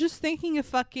 Like, I'm just thinking of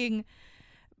fucking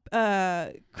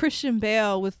Christian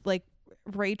Bale with like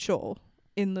Rachel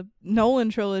in the Nolan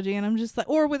trilogy, and I'm just like,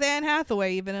 or with Anne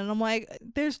Hathaway even, and I'm like,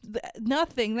 there's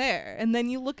nothing there. And then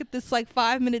you look at this like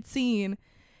 5-minute scene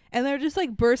and they're just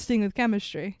like bursting with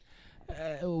chemistry.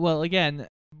 Well, again,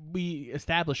 we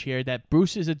establish here that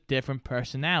Bruce is a different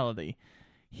personality.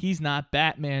 He's not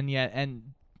Batman yet,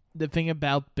 and the thing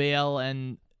about Bale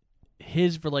and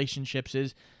his relationships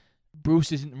is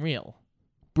Bruce isn't real.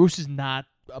 Bruce is not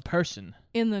a person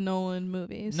in the Nolan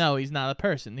movies. No, he's not a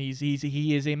person.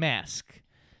 He is a mask.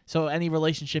 So any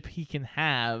relationship he can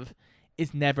have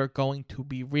is never going to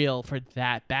be real for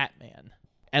that Batman.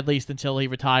 At least until he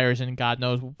retires, and God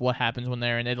knows what happens when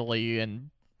they're in Italy and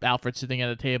Alfred's sitting at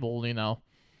a table, you know.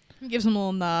 Gives him a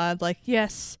little nod, like,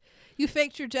 yes, you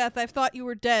faked your death. I've thought you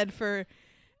were dead for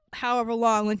however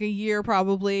long, like a year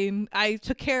probably. And I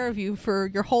took care of you for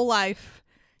your whole life.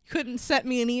 You couldn't send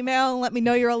me an email and let me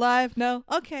know you're alive? No?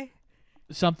 Okay.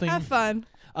 Something. Have fun.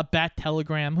 A bat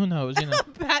telegram. Who knows, you know.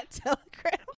 A bat telegram.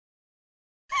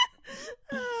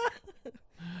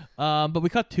 But we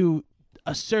cut to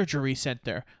a surgery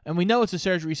center. And we know it's a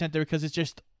surgery center because it's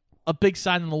just a big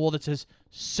sign on the wall that says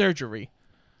surgery.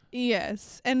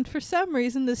 Yes. And for some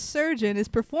reason, the surgeon is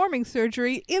performing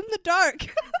surgery in the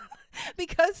dark.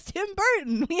 Because Tim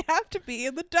Burton, we have to be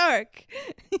in the dark.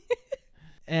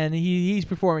 And he's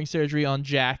performing surgery on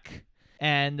Jack.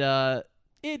 And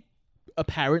it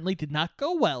apparently did not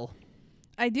go well.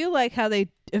 I do like how they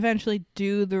eventually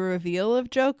do the reveal of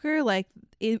Joker. Like,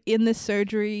 in the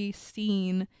surgery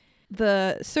scene,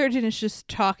 the surgeon is just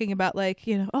talking about, like,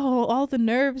 you know, oh, all the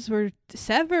nerves were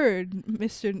severed,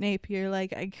 Mr. Napier.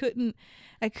 Like, I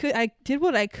did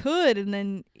what I could. And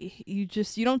then you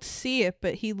don't see it,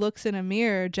 but he looks in a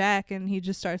mirror, Jack, and he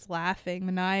just starts laughing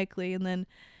maniacally. And then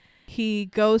he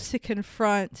goes to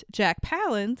confront Jack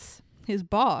Palance, his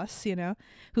boss, you know,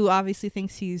 who obviously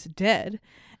thinks he's dead.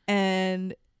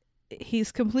 And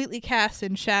he's completely cast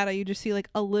in shadow. You just see like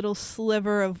a little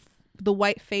sliver of the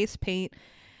white face paint.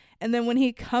 And then when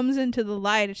he comes into the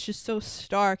light, it's just so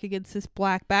stark against this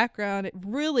black background. It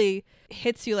really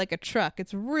hits you like a truck.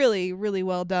 It's really, really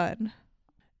well done.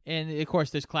 And, of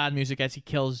course, there's clown music as he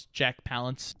kills Jack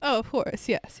Palance. Oh, of course.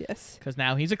 Yes, yes. Because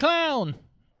now he's a clown.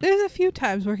 There's a few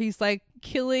times where he's like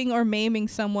killing or maiming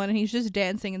someone and he's just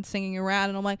dancing and singing around.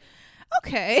 And I'm like,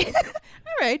 okay.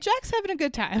 All right. Jack's having a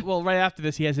good time. Well, right after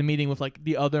this, he has a meeting with like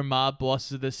the other mob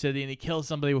bosses of the city and he kills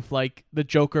somebody with like the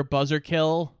Joker buzzer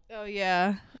kill. Oh,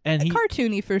 yeah. And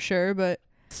cartoony for sure, but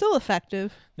still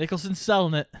effective. Nicholson's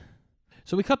selling it.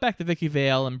 So we cut back to Vicky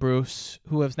Vale and Bruce,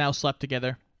 who have now slept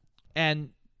together. And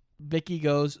Vicky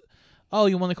goes, oh,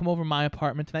 you want to come over to my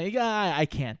apartment tonight? I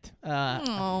can't.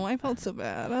 Oh, I felt so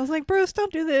bad. I was like, Bruce,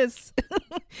 don't do this.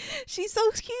 She's so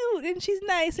cute, and she's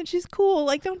nice, and she's cool.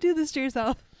 Like, don't do this to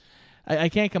yourself. I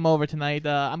can't come over tonight.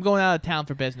 I'm going out of town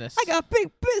for business. I got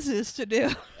big business to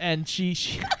do. And she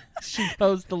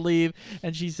goes to leave,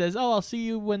 and she says, oh, I'll see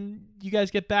you when you guys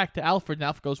get back to Alfred. And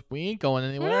Alfred goes, we ain't going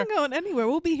anywhere. We're not going anywhere.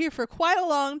 We'll be here for quite a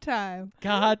long time.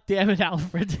 God damn it,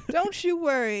 Alfred. Don't you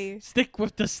worry. Stick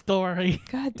with the story.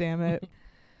 God damn it.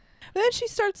 But then she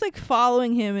starts, like,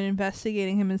 following him and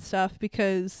investigating him and stuff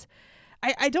because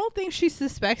I don't think she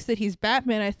suspects that he's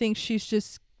Batman. I think she's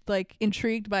just, like,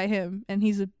 intrigued by him, and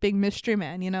he's a big mystery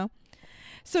man, you know?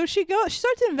 So she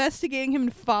starts investigating him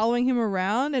and following him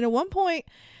around, and at one point,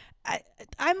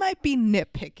 I might be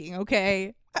nitpicking,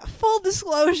 okay? Full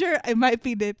disclosure, I might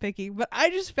be nitpicking, but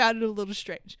I just found it a little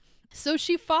strange. So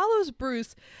she follows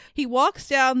Bruce. He walks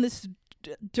down this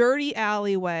dirty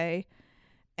alleyway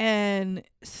and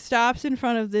stops in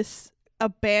front of this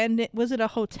abandoned, was it a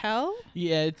hotel?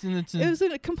 Yeah, it was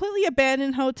a completely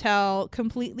abandoned hotel,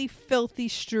 completely filthy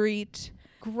street,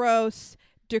 gross,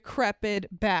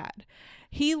 decrepit, bad.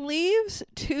 He leaves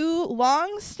 2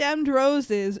 long-stemmed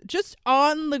roses just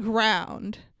on the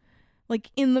ground, like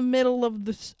in the middle of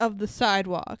the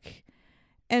sidewalk,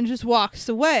 and just walks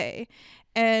away.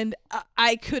 And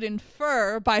I could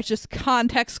infer by just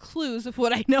context clues of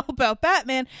what I know about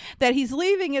Batman that he's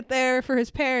leaving it there for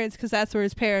his parents because that's where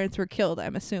his parents were killed,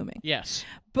 I'm assuming. Yes.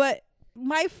 But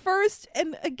my first,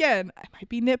 and again, I might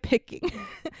be nitpicking,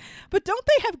 but don't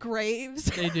they have graves?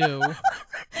 They do.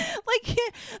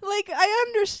 like I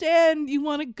understand you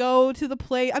want to go to the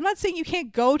place. I'm not saying you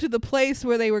can't go to the place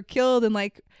where they were killed and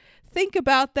like think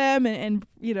about them and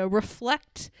you know,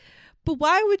 reflect. But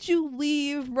why would you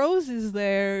leave roses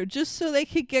there just so they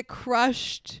could get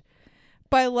crushed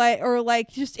by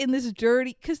just in this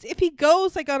dirty? Because if he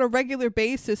goes like on a regular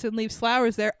basis and leaves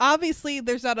flowers there, obviously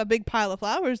there's not a big pile of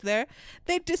flowers there.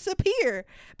 They disappear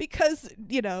because,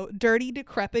 you know, dirty,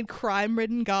 decrepit,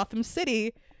 crime-ridden Gotham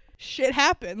City, shit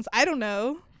happens. I don't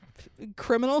know.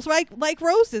 Criminals like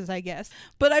roses, I guess.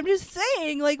 But I'm just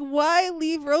saying, like, why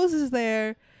leave roses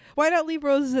there? Why not leave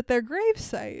roses at their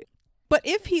gravesite? But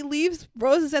if he leaves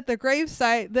roses at their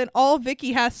gravesite, then all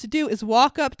Vicky has to do is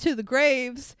walk up to the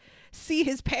graves, see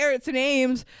his parents'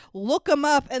 names, look them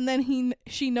up, and then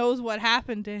she knows what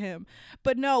happened to him.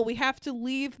 But no, we have to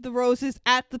leave the roses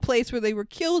at the place where they were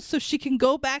killed so she can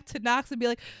go back to Knox and be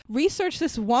like, research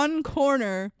this one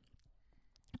corner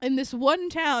in this one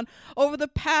town over the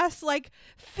past like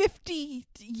 50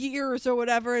 years or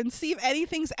whatever and see if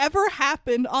anything's ever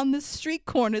happened on this street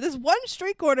corner, this one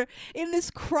street corner in this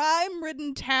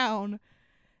crime-ridden town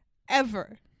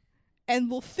ever. And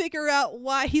we'll figure out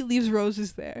why he leaves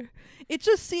roses there. It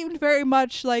just seemed very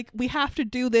much like we have to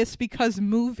do this because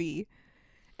movie.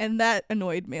 And that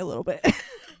annoyed me a little bit.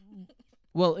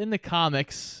 Well, in the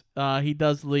comics, he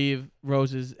does leave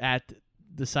roses at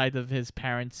the site of his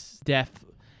parents' death,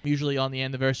 usually on the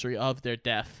anniversary of their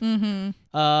death. Mm-hmm.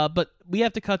 But we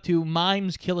have to cut to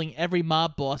Mimes killing every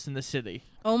mob boss in the city.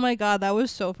 Oh my god, that was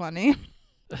so funny.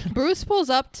 Bruce pulls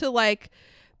up to like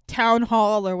town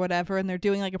hall or whatever, and they're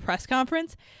doing like a press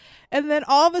conference, and then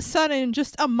all of a sudden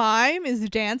just a mime is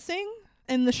dancing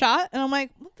in the shot, and I'm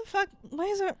like, what the fuck?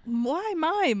 Why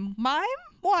mime?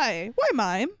 Why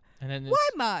mime? And then why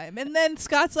mime? And then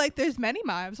Scott's like, there's many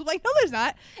mimes. I'm like, no, there's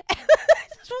not.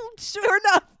 Sure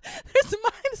enough, there's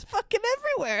mimes fucking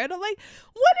everywhere. And I'm like,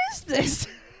 what is this?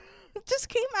 It just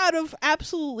came out of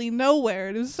absolutely nowhere.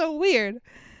 It was so weird.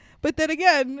 But then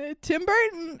again, Tim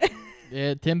Burton.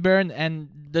 Yeah, Tim Burton and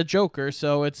the Joker,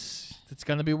 so it's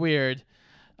gonna be weird.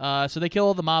 So they kill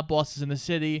all the mob bosses in the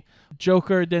city.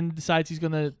 Joker then decides he's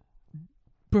gonna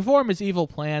perform his evil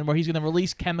plan where he's gonna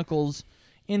release chemicals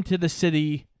into the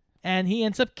city. And he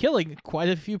ends up killing quite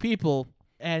a few people.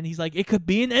 And he's like, it could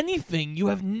be in anything. You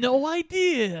have no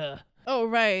idea. Oh,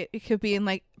 right. It could be in,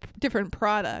 like, different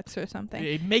products or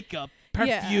something. Makeup,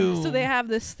 perfume. Yeah. So they have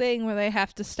this thing where they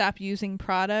have to stop using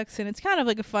products. And it's kind of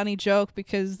like a funny joke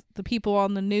because the people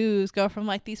on the news go from,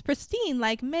 like, these pristine,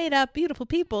 like, made-up, beautiful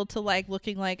people to, like,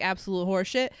 looking like absolute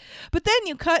horseshit. But then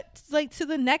you cut, like, to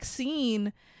the next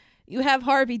scene. You have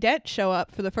Harvey Dent show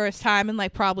up for the first time in,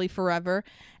 like, probably forever.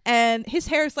 And his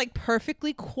hair is like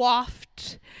perfectly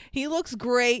coiffed. He looks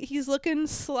great. He's looking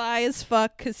sly as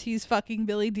fuck because he's fucking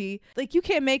Billy D. Like, you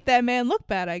can't make that man look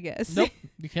bad, I guess. Nope,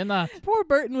 you cannot. Poor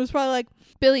Burton was probably like,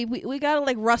 Billy, we gotta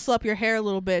like rustle up your hair a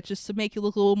little bit just to make you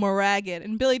look a little more ragged.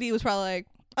 And Billy D was probably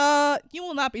like, you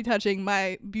will not be touching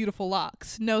my beautiful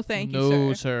locks. No, thank you, sir.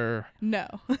 No, sir. No.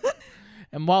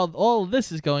 And while all of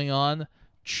this is going on,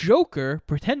 Joker,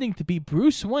 pretending to be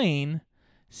Bruce Wayne,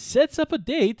 sets up a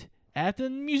date at the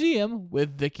museum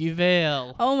with Vicky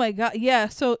Vale. Oh my god, yeah.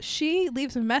 So she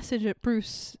leaves a message at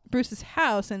Bruce's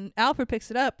house, and Alfred picks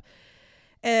it up,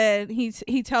 and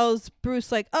he tells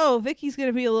Bruce like, "Oh, Vicky's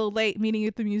gonna be a little late meeting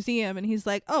at the museum," and he's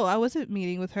like, "Oh, I wasn't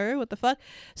meeting with her. What the fuck?"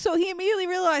 So he immediately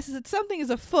realizes that something is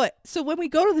afoot. So when we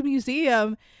go to the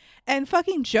museum, and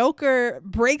fucking Joker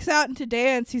breaks out into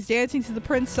dance, he's dancing to the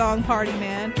Prince song "Party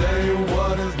Man." Say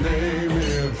what his name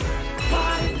is.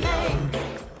 Party man.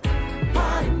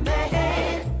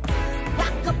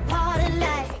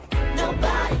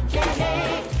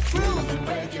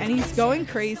 And he's going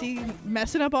crazy,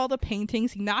 messing up all the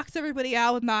paintings. He knocks everybody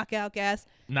out with knockout gas.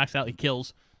 Knocks out, he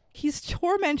kills. He's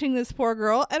tormenting this poor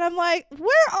girl. And I'm like,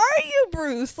 where are you,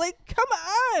 Bruce? Like, come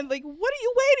on. Like, what are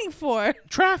you waiting for?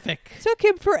 Traffic. It took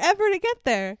him forever to get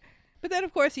there. But then,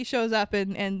 of course, he shows up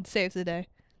and saves the day.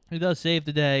 He does save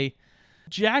the day.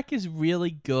 Jack is really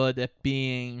good at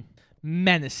being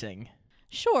menacing.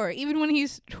 Sure, even when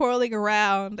he's twirling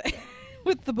around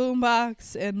with the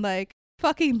boombox and like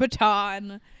fucking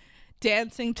baton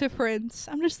dancing to Prince,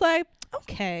 I'm just like,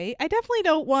 okay, I definitely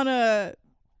don't want to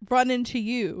run into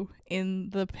you in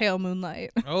the pale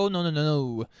moonlight. Oh,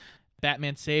 no.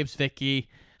 Batman saves Vicky,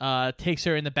 takes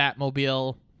her in the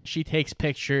Batmobile. She takes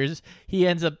pictures. He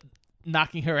ends up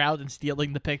knocking her out and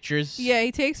stealing the pictures. Yeah,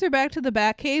 he takes her back to the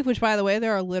Batcave, which, by the way,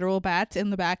 there are literal bats in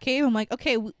the Batcave. I'm like,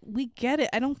 okay, we get it.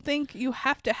 I don't think you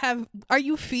have to have... Are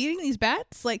you feeding these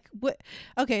bats? Like, what?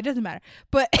 Okay, it doesn't matter.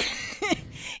 But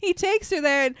he takes her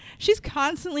there, and she's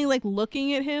constantly, like,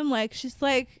 looking at him. Like, she's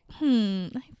like,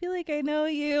 I feel like I know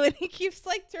you. And he keeps,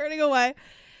 like, turning away.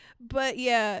 But,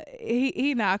 yeah,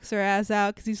 he knocks her ass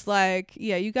out because he's like,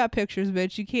 yeah, you got pictures,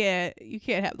 bitch. You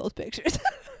can't have those pictures.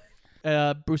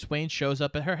 Bruce Wayne shows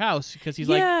up at her house because he's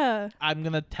like, I'm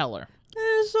going to tell her.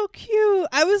 It was so cute.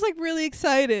 I was like really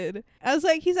excited. I was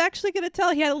like, he's actually going to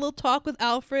tell. He had a little talk with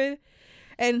Alfred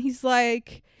and he's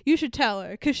like, you should tell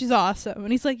her because she's awesome.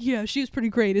 And he's like, yeah, she's pretty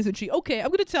great, isn't she? Okay, I'm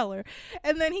going to tell her.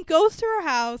 And then he goes to her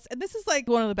house and this is like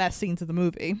one of the best scenes of the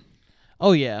movie.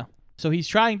 Oh, yeah. So he's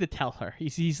trying to tell her.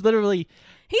 He's literally...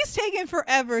 He's taking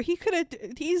forever.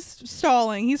 He's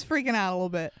stalling. He's freaking out a little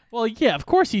bit. Well, yeah, of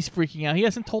course he's freaking out. He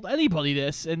hasn't told anybody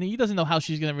this, and he doesn't know how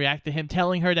she's going to react to him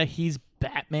telling her that he's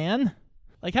Batman.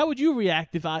 Like, how would you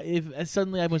react if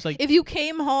suddenly I was like... If you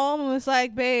came home and was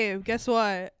like, babe, guess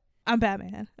what? I'm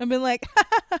Batman. I've been like,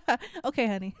 okay,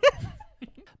 honey.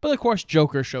 But, of course,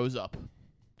 Joker shows up.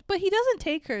 But he doesn't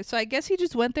take her, so I guess he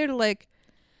just went there to, like,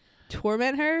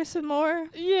 torment her some more.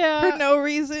 Yeah. For no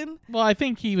reason. Well, I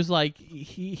think he was like,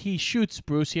 he shoots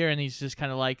Bruce here, and he's just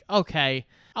kind of like, okay,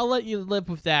 I'll let you live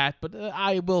with that, but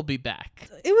I will be back.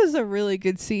 It was a really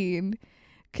good scene.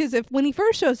 Because when he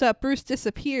first shows up, Bruce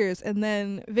disappears, and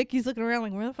then Vicky's looking around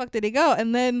like, where the fuck did he go?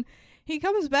 And then he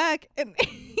comes back, and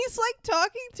he's like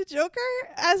talking to Joker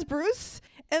as Bruce.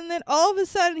 And then all of a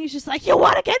sudden, he's just like, you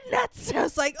want to get nuts? And I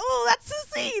was like, oh, that's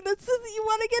the scene. That's the you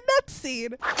want to get nuts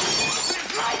scene.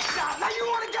 Lights out. Now you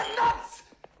want to get nuts?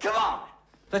 Come on.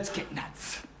 Let's get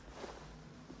nuts.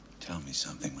 Tell me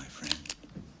something, my friend.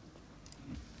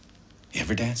 You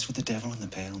ever danced with the devil in the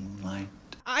pale moonlight?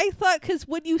 I thought, because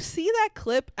when you see that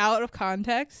clip out of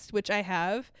context, which I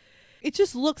have, it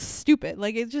just looks stupid.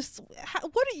 Like, it just,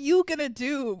 what are you gonna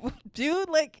do, dude?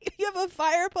 Like, you have a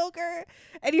fire poker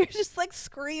and you're just like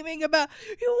screaming about,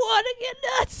 you want to get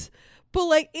nuts. But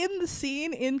like in the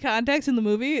scene, in context, in the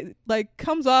movie, it, like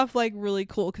comes off like really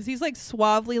cool because he's like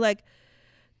suavely like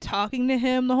talking to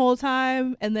him the whole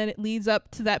time. And then it leads up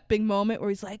to that big moment where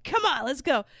he's like, come on, let's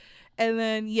go. And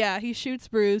then, yeah, he shoots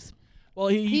Bruce. Well,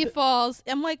 he falls.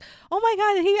 I'm like, oh my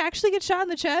God, did he actually get shot in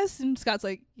the chest? And Scott's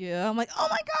like, yeah. I'm like, oh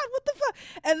my God, what the fuck?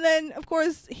 And then, of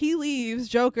course, he leaves,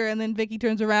 Joker, and then Vicky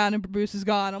turns around and Bruce is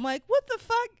gone. I'm like, what the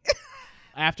fuck?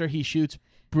 After he shoots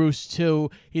Bruce too,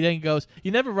 he then goes,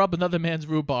 you never rub another man's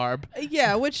rhubarb.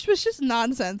 Yeah, which was just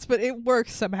nonsense, but it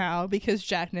works somehow because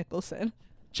Jack Nicholson.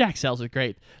 Jack sells it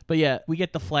great. But yeah, we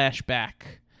get the flashback.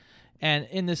 And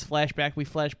in this flashback, we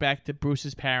flash back to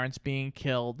Bruce's parents being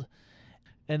killed.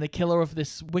 And the killer of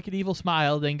this wicked evil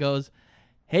smile then goes,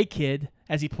 hey kid,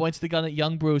 as he points the gun at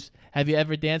young Bruce, have you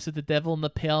ever danced with the devil in the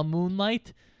pale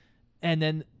moonlight? And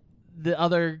then the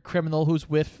other criminal who's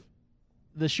with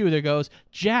the shooter goes,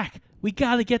 Jack, we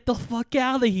gotta get the fuck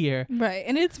out of here. Right,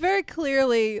 and it's very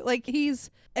clearly, like, he's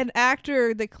an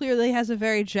actor that clearly has a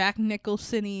very Jack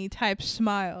Nicholson-y type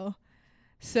smile.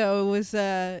 So it was,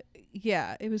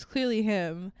 yeah, it was clearly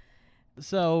him.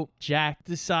 So Jack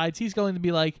decides he's going to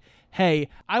be like, hey,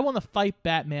 I want to fight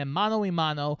Batman mano a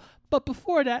mano, but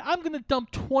before that, I'm going to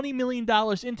dump $20 million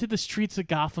into the streets of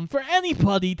Gotham for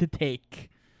anybody to take.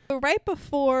 So right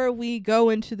before we go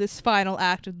into this final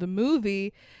act of the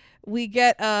movie, we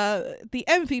get the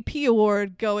MVP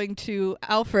award going to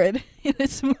Alfred in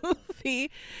this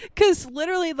movie. Because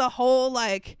literally the whole,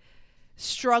 like,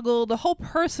 struggle, the whole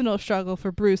personal struggle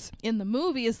for Bruce in the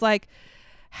movie is like,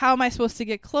 how am I supposed to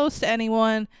get close to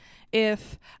anyone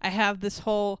if I have this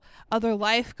whole other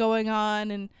life going on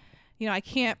and, you know, I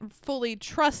can't fully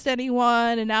trust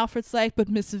anyone? And Alfred's like, but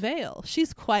Miss Vale,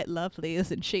 she's quite lovely,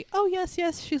 isn't she? Oh,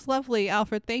 yes, she's lovely,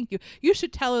 Alfred, thank you. You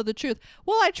should tell her the truth.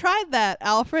 Well, I tried that,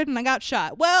 Alfred, and I got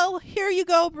shot. Well, here you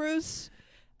go, Bruce.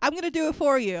 I'm going to do it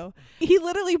for you. He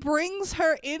literally brings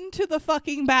her into the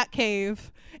fucking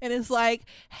Batcave and is like,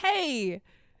 hey,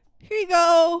 here you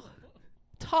go.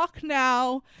 Talk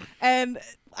now. And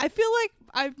I feel like,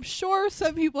 I'm sure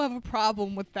some people have a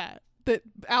problem with that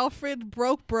Alfred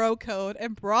broke bro code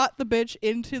and brought the bitch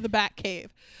into the Batcave.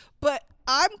 But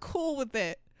I'm cool with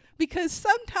it because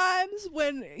sometimes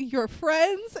when your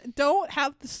friends don't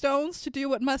have the stones to do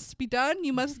what must be done,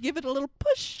 you must give it a little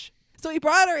push. So he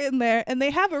brought her in there, and they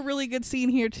have a really good scene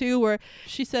here, too, where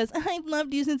she says, I've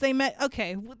loved you since I met.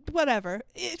 Okay, whatever.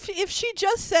 If she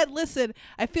just said, listen,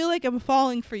 I feel like I'm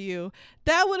falling for you,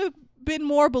 that would have been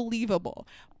more believable.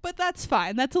 But that's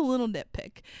fine. That's a little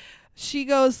nitpick. She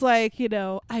goes like,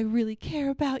 I really care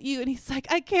about you. And he's like,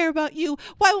 I care about you.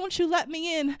 Why won't you let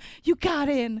me in? You got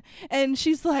in. And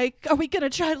she's like, are we going to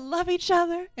try to love each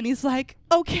other? And he's like,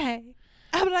 okay.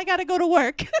 But I gotta go to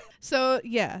work. So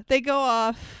yeah, they go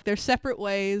off their separate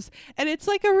ways, and it's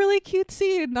like a really cute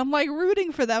scene. I'm like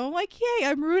rooting for them. I'm like, yay,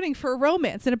 I'm rooting for a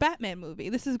romance in a Batman movie.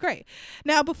 This is great.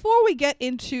 Now, before we get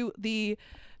into the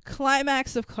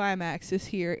climax of climaxes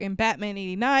here in Batman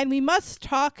 89, we must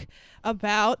talk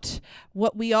about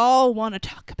what we all want to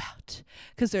talk about,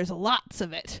 because there's lots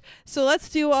of it. So let's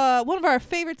do one of our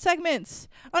favorite segments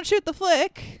on Shoot the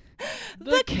Flick.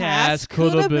 The cast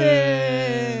could have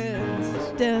been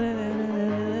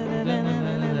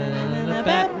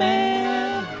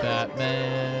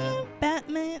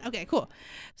Batman. Okay, cool.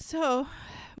 So,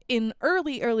 in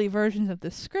early versions of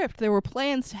the script, there were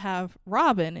plans to have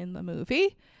Robin in the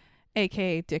movie,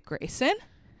 aka Dick Grayson.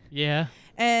 Yeah.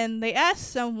 And they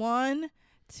asked someone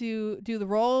to do the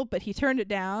role, but he turned it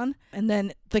down, and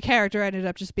then the character ended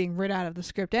up just being written out of the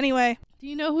script anyway. Do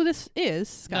you know who this is,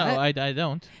 Scott? No, I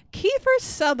don't. Kiefer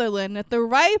Sutherland, at the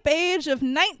ripe age of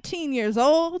 19 years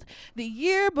old, the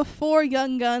year before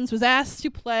Young Guns, was asked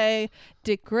to play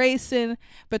Dick Grayson,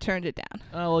 but turned it down.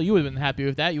 Well, you would have been happy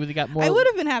with that. You would have got more. I would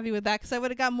have been happy with that, because I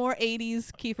would have got more 80s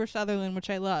Kiefer Sutherland,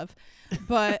 which I love.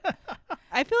 But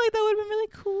I feel like that would have been really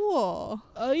cool.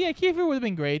 Yeah, Kiefer would have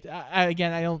been great.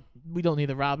 We don't need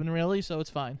a Robin, really, so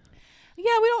it's fine.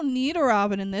 Yeah, we don't need a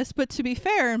Robin in this, but to be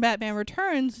fair, in Batman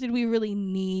Returns, did we really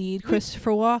need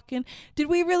Christopher Walken? Did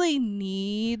we really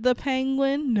need the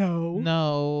Penguin? No.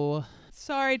 No.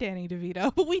 Sorry, Danny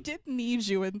DeVito, but we didn't need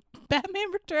you in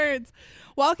Batman Returns.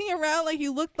 Walking around like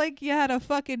you looked like you had a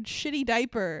fucking shitty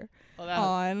diaper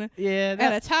on. Yeah.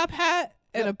 And a top hat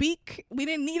and a beak. We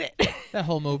didn't need it. That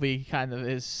whole movie kind of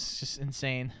is just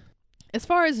insane. As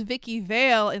far as Vicky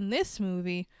Vale in this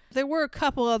movie, there were a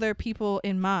couple other people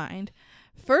in mind.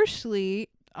 Firstly,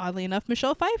 oddly enough,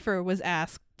 Michelle Pfeiffer was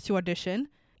asked to audition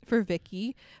for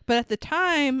Vicky, but at the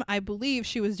time, I believe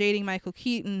she was dating Michael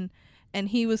Keaton, and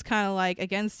he was kind of like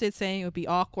against it, saying it would be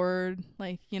awkward,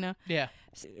 Yeah.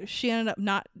 She ended up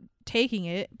not taking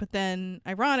it, but then,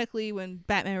 ironically, when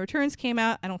Batman Returns came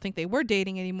out, I don't think they were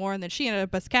dating anymore, and then she ended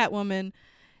up as Catwoman,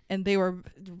 and they were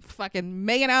fucking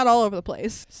making out all over the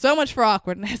place. So much for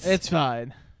awkwardness. It's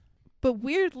fine. But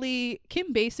weirdly,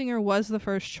 Kim Basinger was the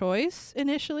first choice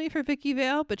initially for Vicky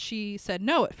Vale, but she said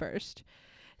no at first.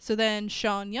 So then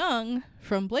Sean Young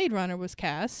from Blade Runner was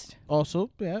cast.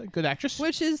 Also, yeah, good actress.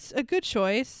 Which is a good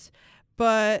choice,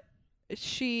 but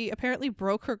she apparently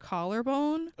broke her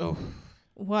collarbone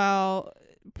while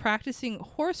practicing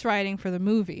horse riding for the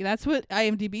movie. That's what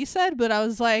IMDb said, but I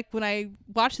was like, when I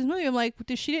watched this movie, I'm like,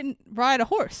 she didn't ride a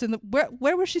horse. And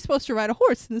where was she supposed to ride a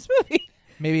horse in this movie?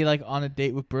 Maybe like on a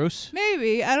date with Bruce?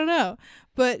 Maybe. I don't know.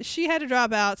 But she had to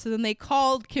drop out, so then they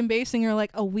called Kim Basinger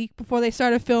like a week before they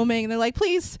started filming, and they're like,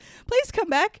 please come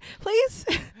back. Please.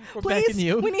 We're please. backing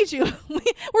you. We need you.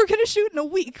 We're going to shoot in a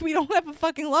week. We don't have a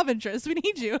fucking love interest. We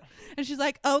need you. And she's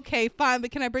like, okay, fine, but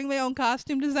can I bring my own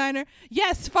costume designer?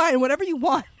 Yes, fine, whatever you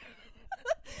want.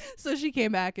 So she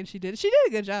came back and she did a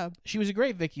good job. She was a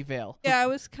great Vicky Vale. Yeah, I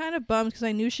was kind of bummed because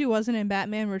I knew she wasn't in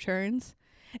Batman Returns.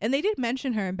 And they did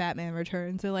mention her in Batman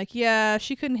Returns. They're like, yeah,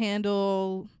 she couldn't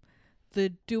handle the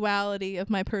duality of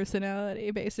my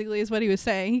personality, basically, is what he was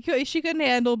saying. She couldn't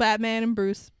handle Batman and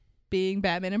Bruce being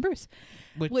Batman and Bruce,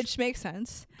 which makes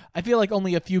sense. I feel like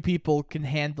only a few people can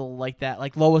handle like that.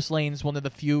 Like Lois Lane's one of the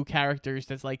few characters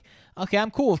that's like, okay,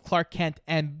 I'm cool with Clark Kent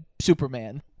and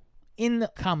Superman. In the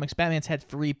comics, Batman's had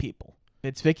 3 people.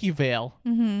 It's Vicky Vale,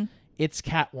 it's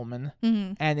Catwoman,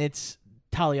 and it's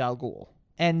Talia al Ghul.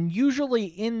 And usually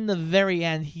in the very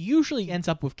end, he usually ends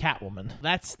up with Catwoman.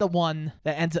 That's the one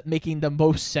that ends up making the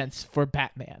most sense for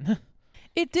Batman.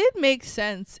 It did make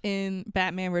sense in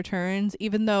Batman Returns,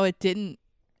 even though it didn't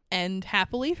end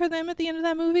happily for them at the end of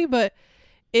that movie. But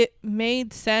it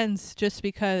made sense just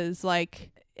because,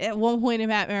 like, at one point in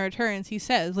Batman Returns, he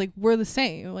says, like, we're the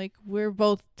same. Like, we're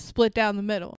both split down the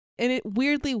middle. And it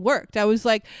weirdly worked. I was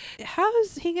like, how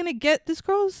is he going to get... This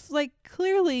girl's, like,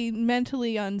 clearly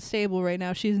mentally unstable right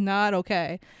now. She's not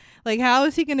okay. Like, how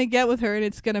is he going to get with her and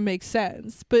it's going to make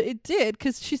sense? But it did,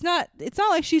 because she's not... It's not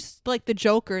like she's, like, the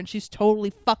Joker and she's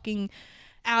totally fucking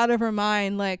out of her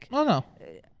mind, like... Oh, no.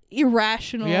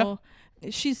 Irrational... Yeah.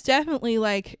 she's definitely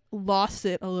like lost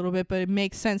it a little bit, but it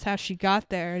makes sense how she got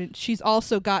there. And she's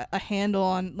also got a handle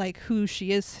on like who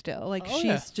she is still. Like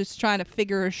she's just trying to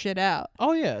figure her shit out.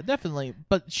 Oh yeah, definitely.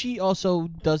 But she also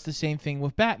does the same thing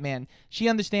with Batman. She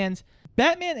understands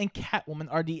Batman and Catwoman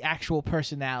are the actual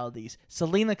personalities.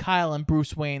 Selina Kyle and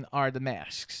Bruce Wayne are the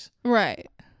masks. Right.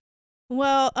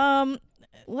 Well,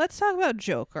 let's talk about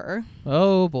Joker.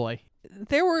 Oh boy.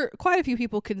 There were quite a few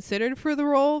people considered for the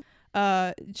role.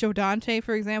 Joe Dante,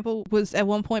 for example, was at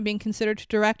one point being considered to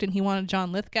direct, and he wanted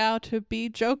John Lithgow to be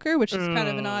Joker, which is kind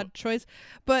of an odd choice.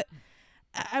 But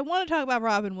I want to talk about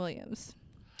Robin Williams,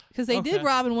 because they did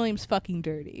Robin Williams fucking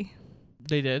dirty.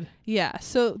 They did? Yeah,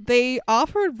 so they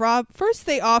offered first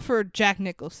they offered Jack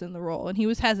Nicholson the role, and he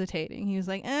was hesitating. He was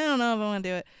like, I don't know if I want to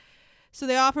do it. So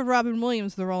they offered Robin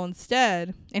Williams the role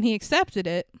instead, and he accepted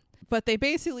it. But they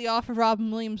basically offered Robin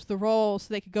Williams the role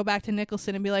so they could go back to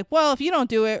Nicholson and be like, well, if you don't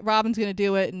do it, Robin's going to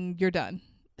do it and you're done.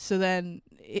 So then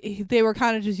they were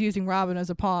kind of just using Robin as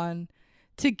a pawn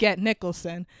to get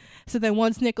Nicholson. So then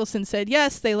once Nicholson said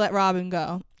yes, they let Robin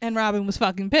go. And Robin was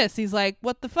fucking pissed. He's like,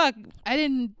 what the fuck? I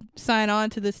didn't sign on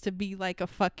to this to be like a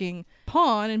fucking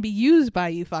pawn and be used by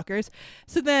you fuckers.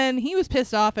 So then he was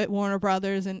pissed off at Warner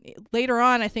Brothers. And later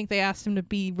on, I think they asked him to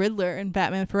be Riddler in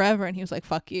Batman Forever. And he was like,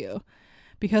 fuck you.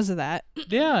 Because of that.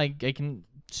 Yeah, I can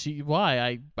see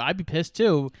why. I'd be pissed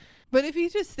too. But if you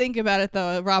just think about it,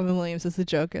 though, Robin Williams as the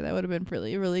Joker, that would have been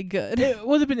really, really good. It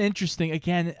would have been interesting.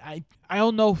 Again, I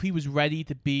don't know if he was ready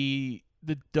to be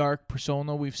the dark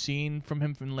persona we've seen from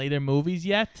him from later movies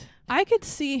yet. I could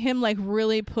see him like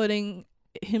really putting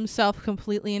himself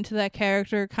completely into that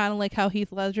character, kind of like how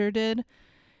Heath Ledger did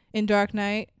in Dark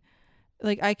Knight.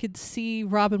 Like, I could see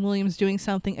Robin Williams doing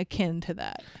something akin to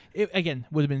that. It, again,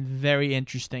 would have been very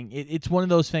interesting. It's one of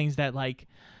those things that, like,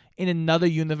 in another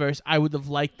universe, I would have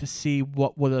liked to see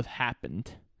what would have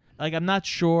happened. Like, I'm not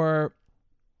sure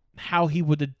how he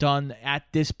would have done at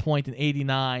this point in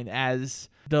 89 as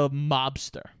the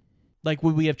mobster. Like,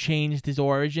 would we have changed his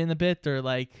origin a bit? Or,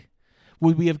 like,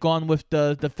 would we have gone with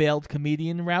the failed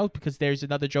comedian route? Because there's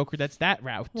another Joker that's that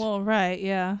route. Well, right,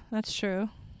 yeah, that's true.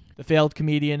 The failed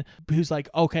comedian who's like,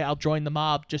 okay, I'll join the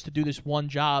mob just to do this one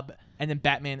job, and then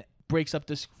Batman breaks up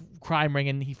this crime ring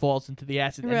and he falls into the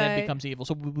acid and then becomes evil.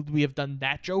 So would we have done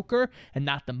that Joker and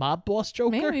not the mob boss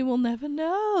Joker? Maybe we'll never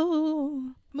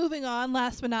know. Moving on,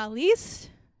 last but not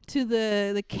least, to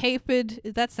the Caped.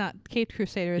 That's not Caped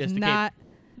Crusader. Is not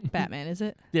Batman, is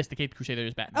it? Yes, the Caped Crusader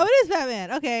is Batman. Oh, it is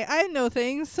Batman. Okay, I know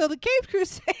things. So the Caped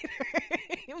Crusader,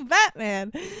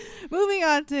 Batman. Moving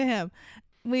on to him,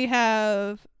 we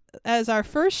have as our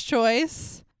first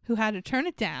choice, who had to turn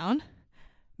it down,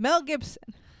 Mel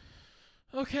Gibson.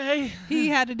 Okay. He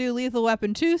had to do Lethal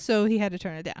Weapon 2, so he had to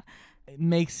turn it down. It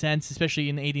makes sense, especially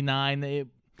in 89.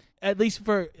 At least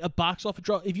for a box office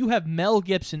draw, if you have Mel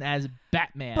Gibson as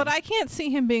Batman. But I can't see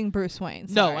him being Bruce Wayne.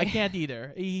 No, I can't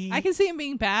either. I can see him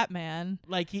being Batman.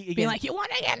 Like he being like, you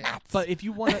want to get nuts. But if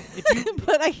you want to,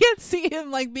 but I can't see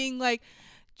him like being like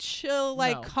chill,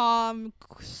 like calm,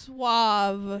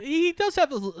 suave. He does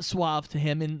have a suave to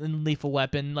him in Lethal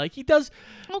Weapon. Like he does.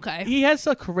 Okay. He has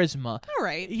a charisma. All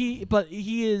right. But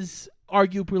he is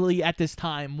arguably at this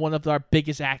time one of our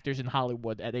biggest actors in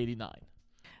Hollywood at 89.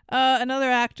 Another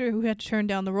actor who had to turn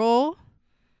down the role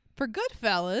for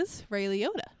Goodfellas, Ray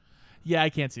Liotta. Yeah, I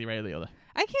can't see Ray Liotta.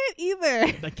 I can't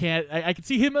either. I can't. I can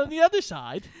see him on the other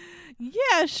side.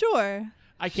 Yeah, sure.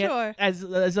 I can't. Sure.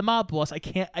 As a mob boss, I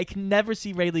can't. I can never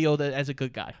see Ray Liotta as a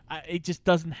good guy. It just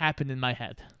doesn't happen in my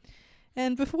head.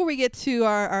 And before we get to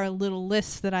our little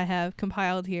list that I have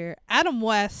compiled here, Adam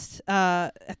West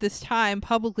at this time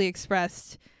publicly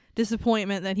expressed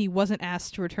disappointment that he wasn't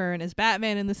asked to return as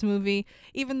Batman in this movie,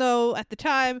 even though at the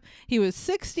time he was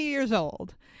 60 years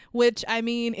old. Which, I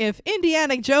mean, if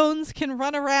Indiana Jones can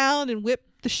run around and whip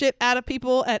the shit out of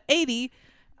people at 80,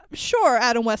 sure,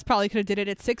 Adam West probably could have did it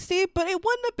at 60, but it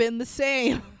wouldn't have been the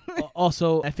same.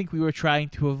 Also, I think we were trying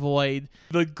to avoid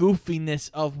the goofiness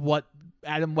of what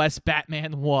Adam West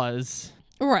Batman was.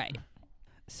 Right.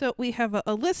 So we have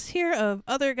a list here of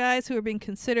other guys who are being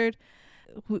considered.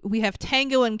 We have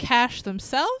Tango and Cash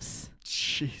themselves.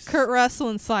 Jeez. Kurt Russell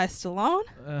and Sly Stallone.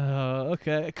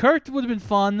 Okay. Kurt would have been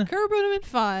fun. Kurt would have been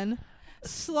fun.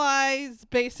 Sly's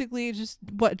basically just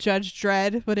Judge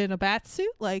Dredd, but in a bat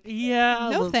suit. Like, yeah,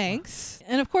 no thanks.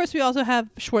 And of course, we also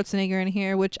have Schwarzenegger in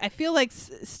here, which I feel like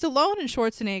Stallone and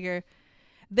Schwarzenegger,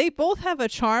 they both have a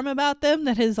charm about them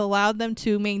that has allowed them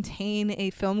to maintain a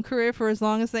film career for as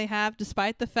long as they have,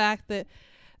 despite the fact that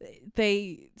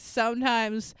they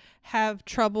sometimes have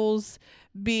troubles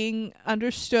being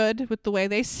understood with the way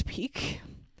they speak.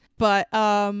 But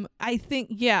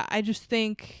I just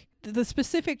think the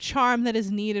specific charm that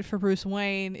is needed for Bruce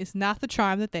Wayne is not the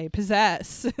charm that they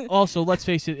possess. Also, let's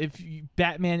face it, if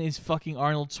Batman is fucking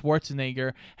Arnold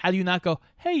Schwarzenegger, how do you not go,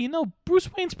 hey, you know, Bruce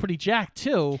Wayne's pretty jacked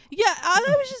too? Yeah,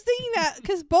 I was just thinking that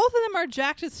because both of them are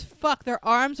jacked as fuck. Their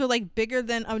arms are like bigger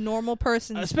than a normal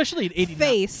person's Especially in 89.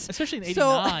 face. Especially in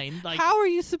So 89. Like, how are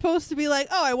you supposed to be like,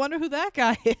 oh, I wonder who that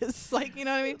guy is? Like, you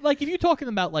know what I mean? like if you're talking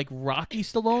about like Rocky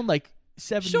Stallone, like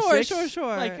 76. Sure.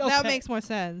 Like, That okay. makes more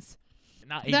sense.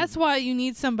 Not 80. That's why you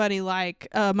need somebody like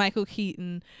Michael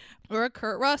Keaton or a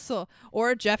Kurt Russell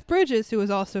or a Jeff Bridges, who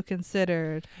was also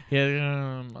considered.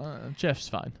 Yeah, Jeff's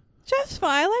fine. Jeff's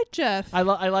fine. I like Jeff. I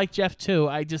like Jeff too.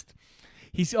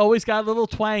 He's always got a little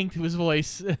twang to his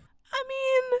voice. I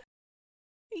mean,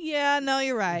 yeah, no,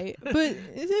 you're right. But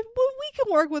we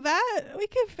can work with that. We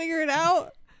can figure it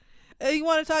out. You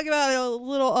want to talk about a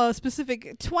little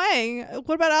specific twang?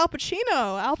 What about Al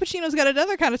Pacino? Al Pacino's got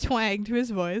another kind of twang to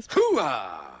his voice.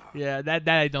 Yeah, that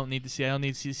I don't need to see. I don't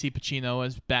need to see Pacino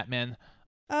as Batman.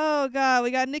 Oh, God,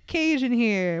 we got Nick Cage in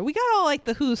here. We got all, like,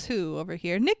 the who's who over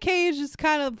here. Nick Cage is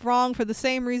kind of wrong for the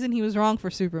same reason he was wrong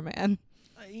for Superman.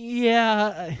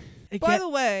 Yeah. By the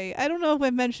way, I don't know if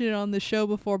I've mentioned it on the show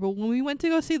before, but when we went to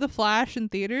go see The Flash in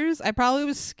theaters, I probably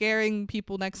was scaring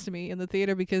people next to me in the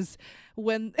theater because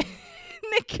when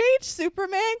Nick Cage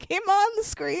Superman came on the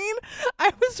screen,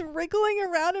 I was wriggling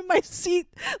around in my seat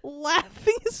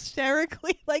laughing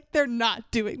hysterically like they're not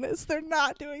doing this.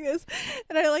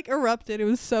 And I like erupted. It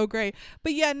was so great.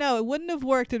 But yeah, no, it wouldn't have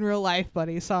worked in real life,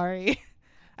 buddy. Sorry.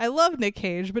 I love Nick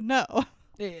Cage, but no.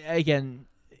 Again,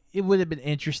 it would have been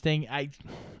interesting.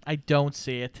 I don't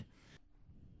see it.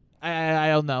 I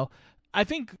don't know. I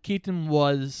think Keaton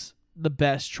was the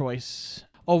best choice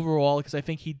overall because I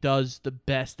think he does the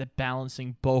best at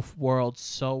balancing both worlds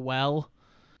so well.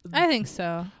 I think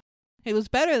so. It was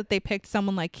better that they picked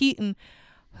someone like Keaton,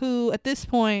 who at this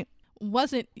point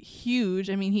wasn't huge.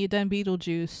 I mean, he had done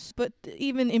Beetlejuice, but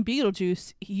even in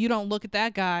Beetlejuice, you don't look at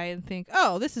that guy and think,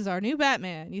 oh, this is our new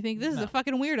Batman. You think this is a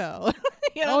fucking weirdo.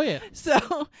 You know? Oh, yeah.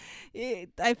 So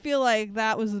I feel like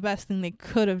that was the best thing they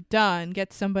could have done.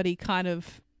 Get somebody kind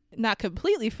of not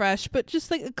completely fresh, but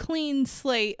just like a clean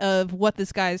slate of what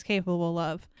this guy is capable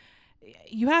of.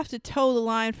 You have to toe the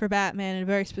line for Batman in a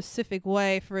very specific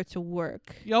way for it to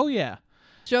work. Oh, yeah.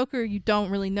 Joker, you don't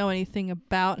really know anything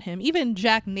about him. Even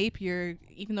Jack Napier,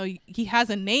 even though he has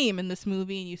a name in this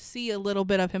movie and you see a little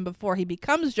bit of him before he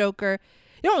becomes Joker,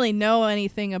 you don't really know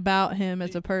anything about him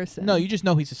as a person. No, you just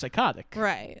know he's a psychotic.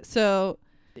 Right. So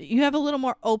you have a little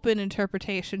more open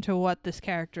interpretation to what this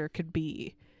character could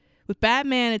be. With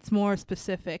Batman, it's more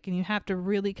specific, and you have to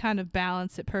really kind of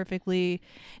balance it perfectly,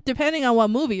 depending on what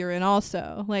movie you're in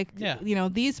also. Like, you know,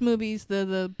 these movies,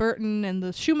 the Burton and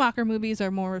the Schumacher movies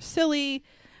are more silly,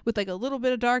 with like a little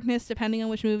bit of darkness, depending on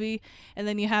which movie. And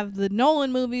then you have the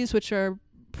Nolan movies, which are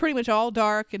pretty much all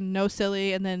dark and no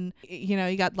silly. And then, you know,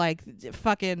 you got like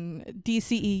fucking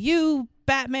DCEU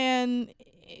Batman,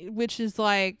 which is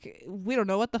like, we don't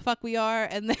know what the fuck we are.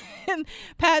 And then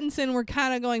Pattinson, we're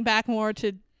kind of going back more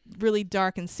to really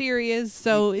dark and serious.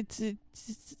 So it's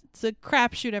a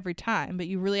crapshoot every time, but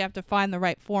you really have to find the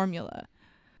right formula.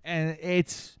 And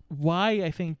it's why I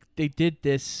think they did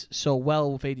this so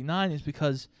well with 89 is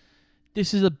because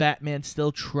this is a Batman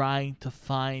still trying to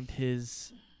find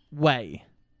his way.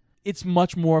 It's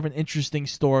much more of an interesting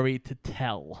story to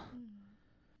tell.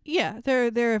 Yeah,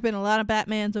 there have been a lot of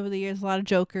Batmans over the years, a lot of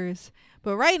Jokers.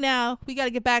 But right now, we got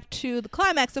to get back to the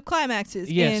climax of climaxes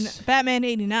in Batman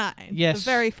 89. Yes.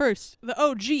 The very first, the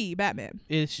OG Batman.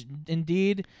 It's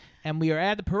indeed. And we are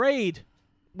at the parade.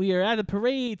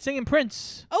 Singing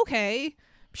Prince. Okay,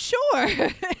 sure.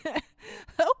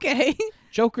 Okay.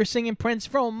 Joker singing Prince,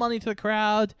 throwing money to the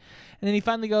crowd. And then he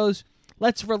finally goes,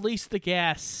 let's release the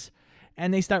gas.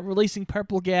 And they start releasing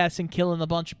purple gas and killing a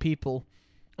bunch of people.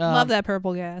 Love that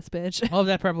purple gas, bitch. Love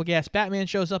that purple gas. Batman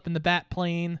shows up in the bat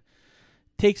plane,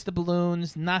 takes the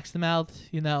balloons, knocks them out,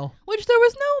 you know. Which there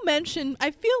was no mention.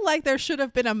 I feel like there should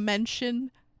have been a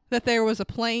mention that there was a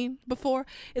plane before.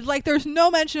 It's like there's no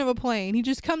mention of a plane. He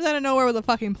just comes out of nowhere with a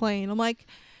fucking plane. I'm like,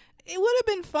 it would have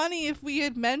been funny if we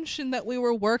had mentioned that we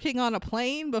were working on a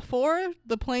plane before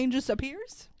the plane just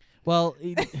appears. Well,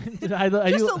 Just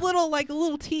a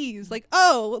little tease. Like,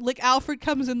 oh, like Alfred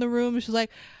comes in the room and she's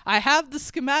like, I have the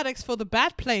schematics for the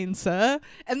bat plane, sir.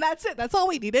 And that's it. That's all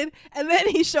we needed. And then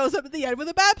he shows up at the end with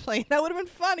a bat plane. That would have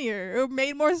been funnier. It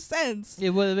made more sense. It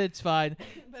would have. It's fine.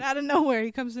 But out of nowhere,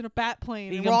 he comes in a bat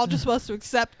plane. And we're all just supposed to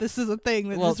accept this is a thing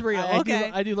that is real.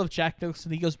 I do love Jack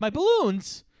Nicholson. He goes, my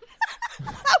balloons.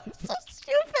 That was so stupid.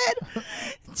 stupid.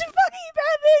 Fucking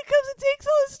Batman comes and takes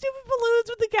all the stupid balloons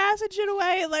with the gas and shit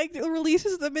away and like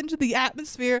releases them into the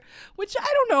atmosphere, which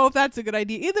I don't know if that's a good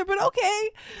idea either, but okay.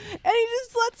 And he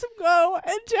just lets them go,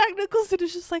 and Jack Nicholson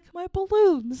is just like, my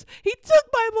balloons. He took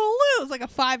my balloons like a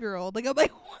 5-year-old. Like I'm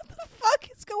like, what the fuck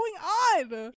is going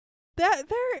on?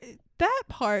 That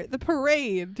part, the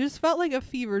parade, just felt like a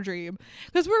fever dream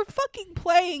because we're fucking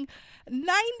playing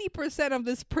 90% of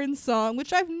this Prince song,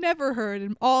 which I've never heard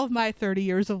in all of my 30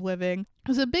 years of living.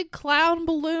 There's a big clown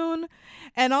balloon,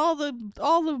 and all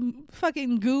the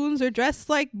fucking goons are dressed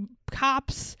like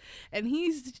cops, and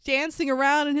he's dancing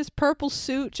around in his purple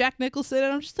suit, Jack Nicholson,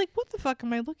 and I'm just like, what the fuck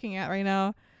am I looking at right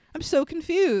now? I'm so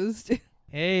confused.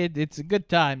 Hey, it's a good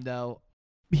time though.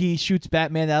 He shoots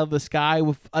Batman out of the sky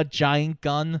with a giant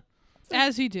gun.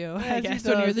 As you do, I As he guess,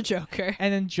 when you're does. the Joker.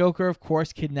 And then Joker, of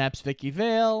course, kidnaps Vicky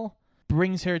Vale,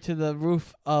 brings her to the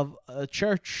roof of a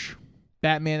church.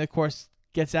 Batman, of course,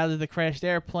 gets out of the crashed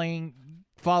airplane,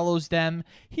 follows them.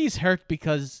 He's hurt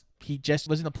because he just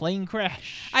was in a plane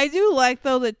crash. I do like,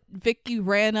 though, that Vicky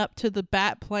ran up to the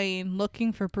bat plane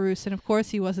looking for Bruce, and of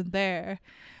course he wasn't there.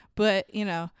 But, you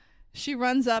know, she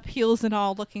runs up, heels and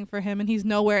all, looking for him, and he's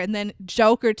nowhere. And then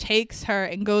Joker takes her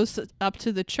and goes up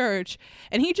to the church,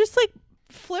 and he just, like,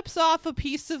 flips off a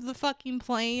piece of the fucking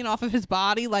plane off of his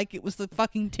body like it was the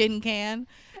fucking tin can.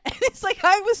 And it's like,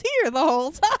 I was here the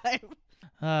whole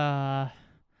time.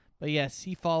 But yes,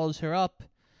 he follows her up.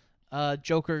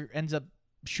 Joker ends up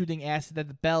shooting acid at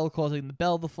the bell, causing the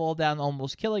bell to fall down,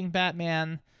 almost killing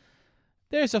Batman.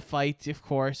 There's a fight, of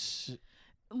course.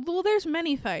 Well, there's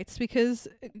many fights because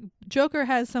Joker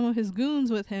has some of his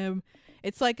goons with him.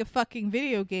 It's like a fucking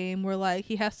video game where, like,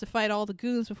 he has to fight all the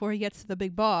goons before he gets to the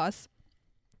big boss.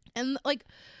 And, like,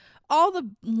 all the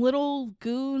little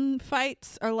goon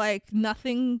fights are, like,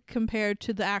 nothing compared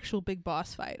to the actual big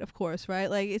boss fight, of course, right?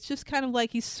 Like, it's just kind of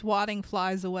like he's swatting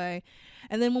flies away.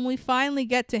 And then when we finally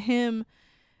get to him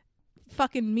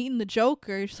fucking meeting the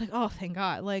Joker, you're just like, oh, thank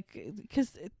God. Like,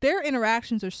 because their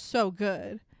interactions are so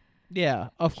good. Yeah,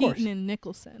 of course. Keaton and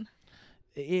Nicholson.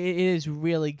 It is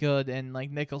really good, and,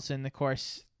 like, Nicholson, of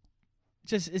course,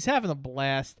 just is having a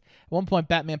blast. At one point,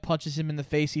 Batman punches him in the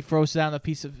face. He throws down a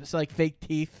piece of, like, fake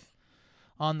teeth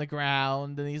on the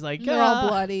ground, and he's like, They're all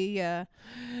bloody, yeah.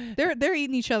 They're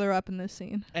eating each other up in this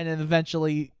scene. And then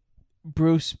eventually,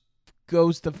 Bruce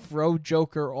goes to throw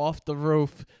Joker off the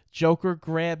roof. Joker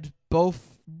grabs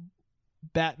both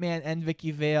Batman and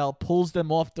Vicky Vale, pulls them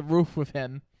off the roof with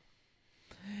him.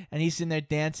 And he's sitting there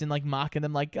dancing, like, mocking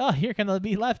them, like, oh, you're going to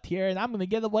be left here, and I'm going to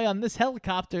get away on this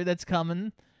helicopter that's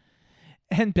coming.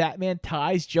 And Batman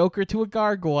ties Joker to a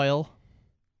gargoyle.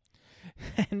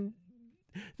 And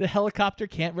the helicopter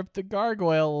can't rip the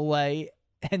gargoyle away.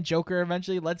 And Joker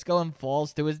eventually lets go and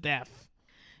falls to his death.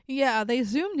 Yeah, they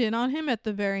zoomed in on him at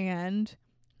the very end.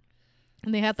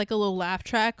 And they had, like, a little laugh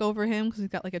track over him because he's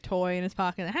got, like, a toy in his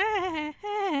pocket.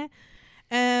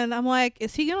 And I'm like,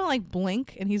 is he going to, like,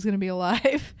 blink and he's going to be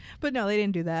alive? But no, they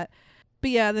didn't do that.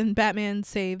 But yeah, then Batman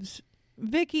saves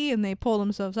Vicky and they pull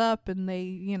themselves up and they,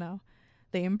 you know,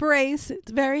 they embrace.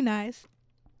 It's very nice.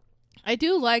 I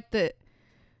do like that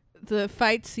the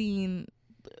fight scene,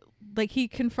 like, he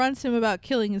confronts him about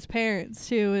killing his parents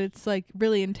too. It's, like,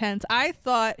 really intense. I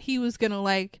thought he was going to,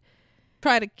 like,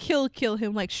 try to kill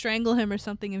him, like, strangle him or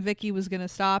something, and Vicky was going to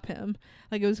stop him.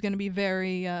 Like, it was going to be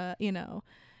very, you know,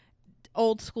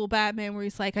 old school Batman where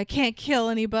he's like, I can't kill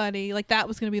anybody. Like, that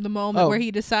was going to be the moment where he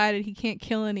decided he can't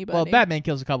kill anybody. Well, Batman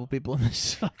kills a couple people in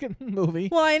this fucking movie.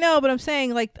 Well, I know, but I'm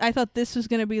saying, like, I thought this was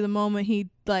going to be the moment he'd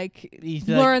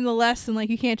learn the lesson. Like,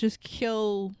 you can't just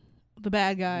kill the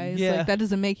bad guys. Yeah. Like, that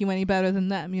doesn't make you any better than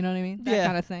them. You know what I mean? That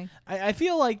kind of thing. I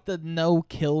feel like the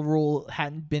no-kill rule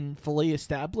hadn't been fully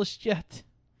established yet.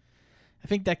 I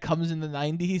think that comes in the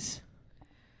 90s.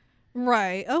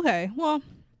 Right. Okay. Well,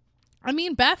 I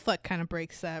mean, Batfleck kind of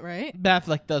breaks that, right?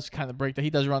 Batfleck does kind of break that. He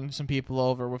does run some people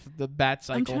over with the bat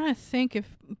cycle. I'm trying to think if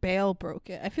Bale broke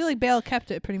it. I feel like Bale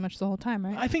kept it pretty much the whole time,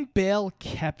 right? I think Bale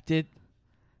kept it.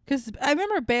 Because I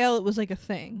remember Bale, it was like a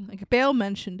thing. Like, Bale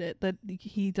mentioned it, that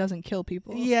he doesn't kill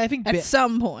people. Yeah, I think at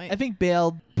some point. I think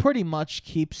Bale pretty much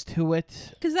keeps to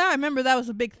it. Because I remember that was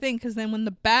a big thing. Because then when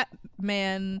the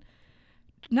Batman,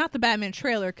 not the Batman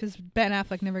trailer, because Ben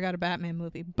Affleck never got a Batman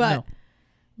movie, but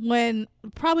when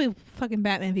probably fucking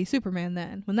Batman v Superman,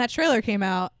 then when that trailer came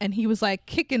out and he was like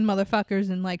kicking motherfuckers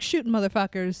and like shooting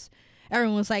motherfuckers,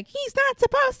 everyone was like, he's not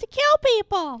supposed to kill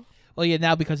people. Well, yeah,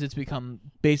 now because it's become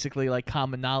basically like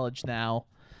common knowledge now.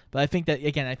 But I think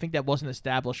that wasn't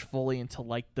established fully until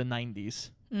like the 90s.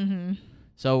 Mm-hmm.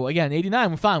 So again,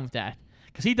 89, we're fine with that.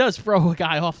 Because he does throw a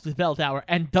guy off the bell tower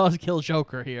and does kill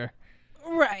Joker here.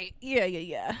 Right.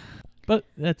 Yeah. But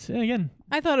that's, again,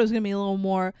 I thought it was gonna be a little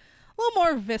more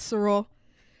visceral,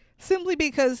 simply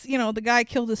because the guy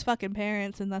killed his fucking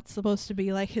parents, and that's supposed to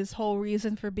be like his whole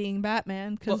reason for being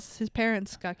Batman, because his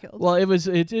parents got killed. well,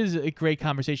 it is a great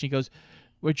conversation. He goes,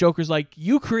 where Joker's like,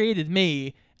 you created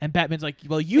me, and Batman's like,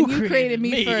 well, you created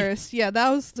me first. Yeah, that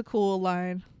was the cool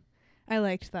line. I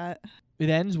liked that. It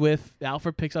ends with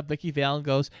Alfred picks up Vicky Vale and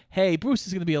goes, hey, Bruce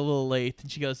is going to be a little late.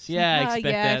 And she goes, yeah, I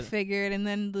expect that. I figured. And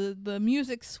then the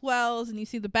music swells, and you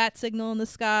see the bat signal in the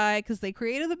sky, because they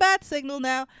created the bat signal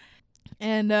now.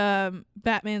 And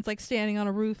Batman's like standing on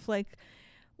a roof, like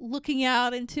looking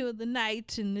out into the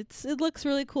night, and it looks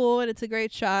really cool, and it's a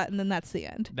great shot. And then that's the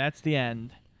end. That's the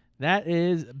end. That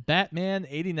is Batman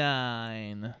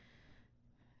 89.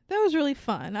 That was really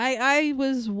fun. I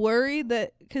was worried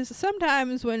that, because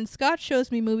sometimes when Scott shows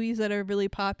me movies that are really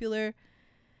popular,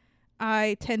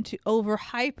 I tend to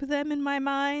overhype them in my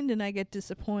mind, and I get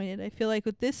disappointed. I feel like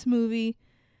with this movie,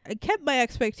 I kept my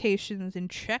expectations in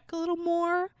check a little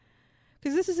more,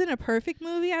 because this isn't a perfect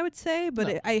movie, I would say, but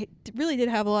No. I really did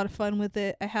have a lot of fun with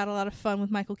it. I had a lot of fun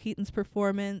with Michael Keaton's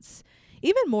performance,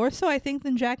 even more so, I think,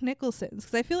 than Jack Nicholson's,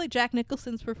 because I feel like Jack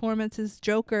Nicholson's performance as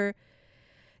Joker,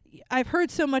 I've heard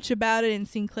so much about it and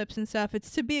seen clips and stuff.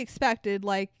 It's to be expected,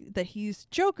 like, that he's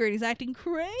Joker and he's acting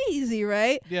crazy,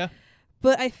 right? Yeah.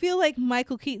 But I feel like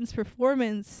Michael Keaton's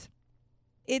performance,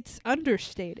 it's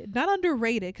understated. Not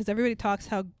underrated, because everybody talks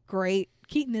how great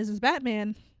Keaton is as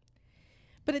Batman.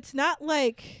 But it's not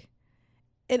like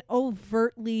an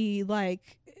overtly,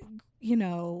 like,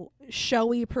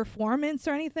 showy performance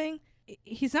or anything.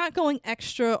 He's not going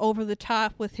extra over the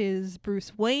top with his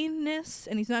Bruce Wayne-ness,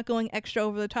 and he's not going extra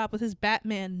over the top with his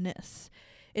Batman-ness.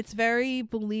 It's very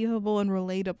believable and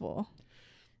relatable.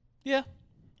 Yeah.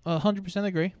 100%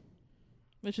 agree.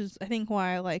 Which is, I think,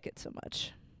 why I like it so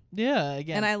much. Yeah,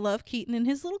 again. And I love Keaton in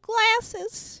his little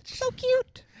glasses. So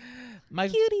cute.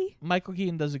 Cutie. Michael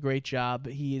Keaton does a great job.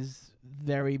 He is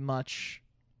very much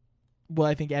what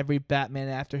I think every Batman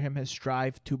after him has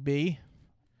strived to be.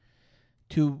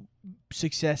 To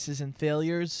successes and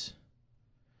failures.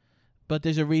 But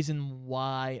there's a reason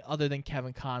why, other than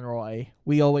Kevin Conroy,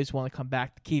 we always want to come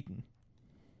back to Keaton.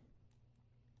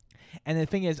 And the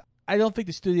thing is, I don't think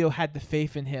the studio had the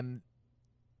faith in him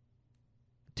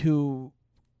to,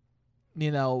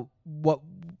 what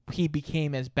he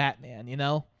became as Batman,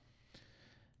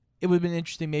 It would have been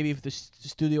interesting maybe if the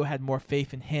studio had more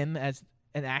faith in him as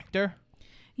an actor.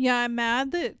 Yeah, I'm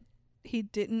mad that he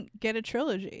didn't get a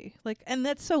trilogy. And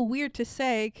that's so weird to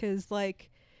say, because,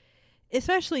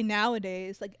 especially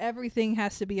nowadays, everything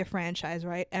has to be a franchise,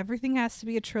 right? Everything has to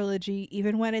be a trilogy,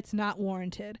 even when it's not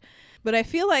warranted. But I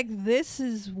feel like this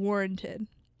is warranted.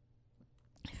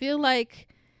 I feel like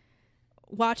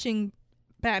watching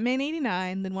Batman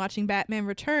 89, then watching Batman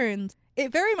Returns,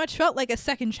 it very much felt like a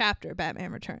second chapter of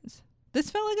Batman Returns.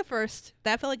 This felt like a first,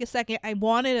 that felt like a second. I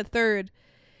wanted a third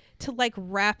to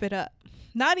wrap it up.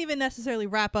 Not even necessarily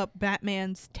wrap up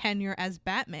Batman's tenure as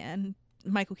Batman,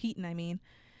 Michael Keaton, I mean.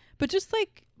 But just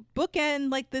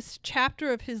bookend this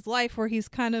chapter of his life where he's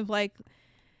kind of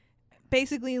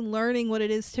basically learning what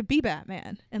it is to be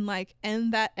Batman and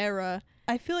end that era.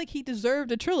 I feel like he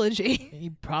deserved a trilogy. He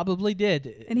probably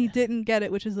did. And he didn't get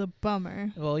it, which is a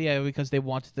bummer. Well, yeah, because they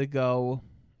wanted to go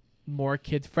more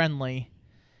kid-friendly.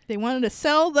 They wanted to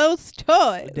sell those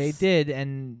toys. They did,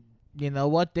 and you know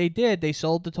what they did? They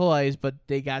sold the toys, but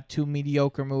they got 2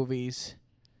 mediocre movies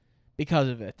because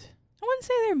of it. I wouldn't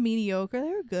say they're mediocre. They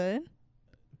were good.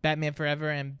 Batman Forever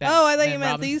and Batman Oh, I thought you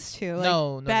meant Robin. these two.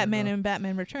 No, Batman no. and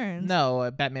Batman Returns.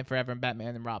 No, Batman Forever and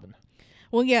Batman and Robin.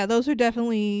 Well, yeah, those are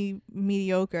definitely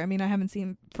mediocre. I mean, I haven't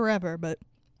seen Forever, but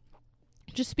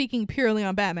just speaking purely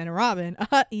on Batman and Robin,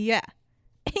 yeah.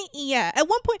 Yeah. At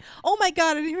one point, oh my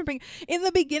god, I didn't even bring in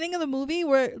the beginning of the movie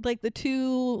where the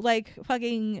 2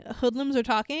 fucking hoodlums are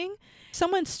talking.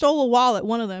 Someone stole a wallet,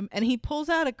 one of them, and he pulls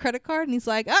out a credit card and he's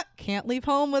like, can't leave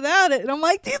home without it. And I'm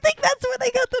like, do you think that's where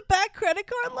they got the back credit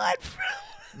card line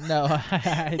from? No.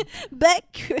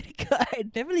 Back credit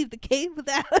card. Never leave the cave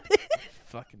without it.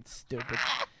 Fucking stupid.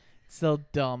 So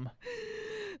dumb.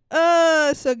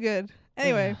 So good.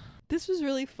 Anyway, this was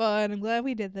really fun. I'm glad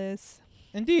we did this.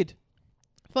 Indeed.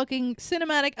 Fucking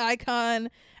cinematic icon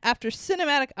after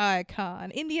cinematic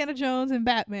icon. Indiana Jones and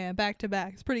Batman back to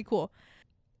back. It's pretty cool.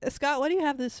 Scott, what do you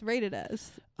have this rated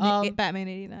as? Batman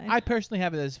 89. I personally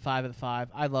have it as 5 out of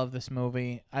 5. I love this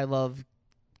movie. I love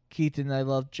Keaton. I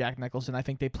love Jack Nicholson. I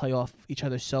think they play off each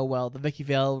other so well. The Vicky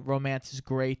Vale romance is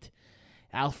great.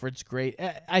 Alfred's great.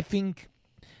 I think,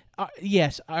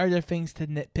 yes, are there things to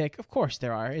nitpick? Of course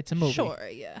there are. It's a movie. Sure,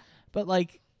 yeah. But,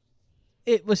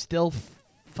 it was still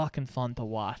fucking fun to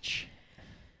watch.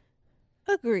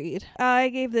 Agreed. I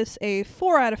gave this a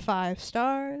 4 out of 5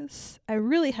 stars. I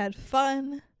really had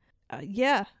fun.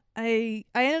 Yeah, I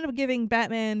ended up giving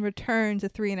Batman Returns a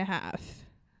 3.5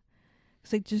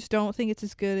 because I just don't think it's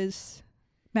as good as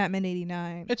Batman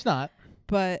 89. It's not.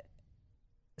 But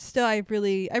still, I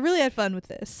really had fun with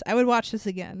this. I would watch this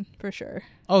again for sure.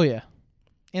 Oh yeah,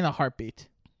 in a heartbeat.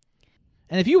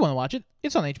 And if you want to watch it,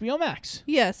 it's on HBO Max.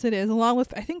 Yes, it is. Along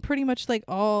with, I think, pretty much like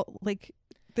all, like,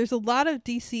 there's a lot of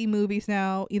DC movies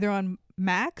now, either on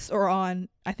Max or on,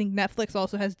 I think Netflix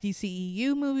also has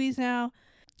DCEU movies now.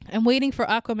 I'm waiting for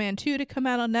Aquaman 2 to come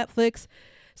out on Netflix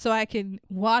so I can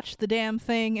watch the damn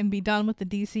thing and be done with the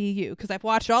DCEU. Because I've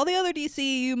watched all the other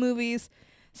DCEU movies,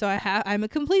 so I'm a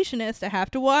completionist. I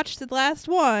have to watch the last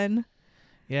one.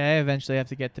 Yeah, I eventually have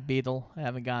to get to Beetle. I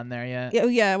haven't gotten there yet.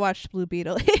 Yeah, I watched Blue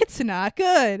Beetle. It's not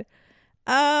good.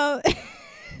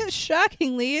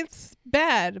 Shockingly, it's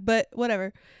bad, but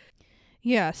whatever.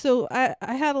 Yeah, so I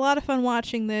had a lot of fun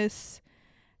watching this,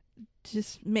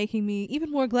 just making me even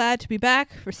more glad to be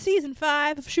back for season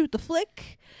 5 of Shoot the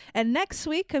Flick. And next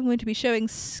week, I'm going to be showing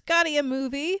Scotty a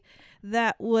movie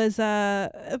that was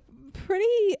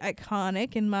pretty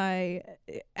iconic in my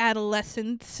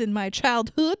adolescence, in my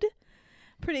childhood.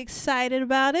 Pretty excited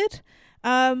about it.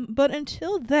 But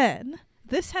until then,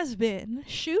 this has been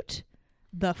Shoot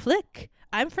the Flick.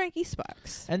 I'm Frankie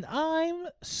Sparks. And I'm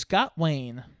Scott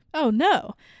Wayne. Oh,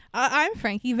 no. I'm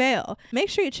Frankie Vale. Make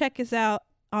sure you check us out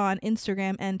on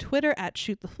Instagram and Twitter at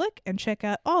Shoot the Flick, and check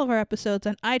out all of our episodes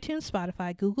on iTunes,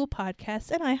 Spotify, Google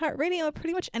Podcasts, and iHeartRadio, and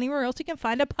pretty much anywhere else you can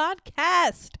find a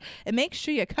podcast. And make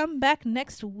sure you come back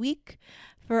next week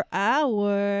for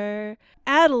our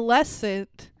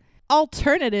adolescent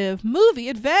alternative movie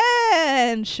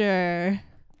adventure.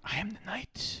 I am the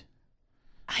knight.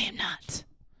 I am not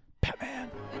Batman.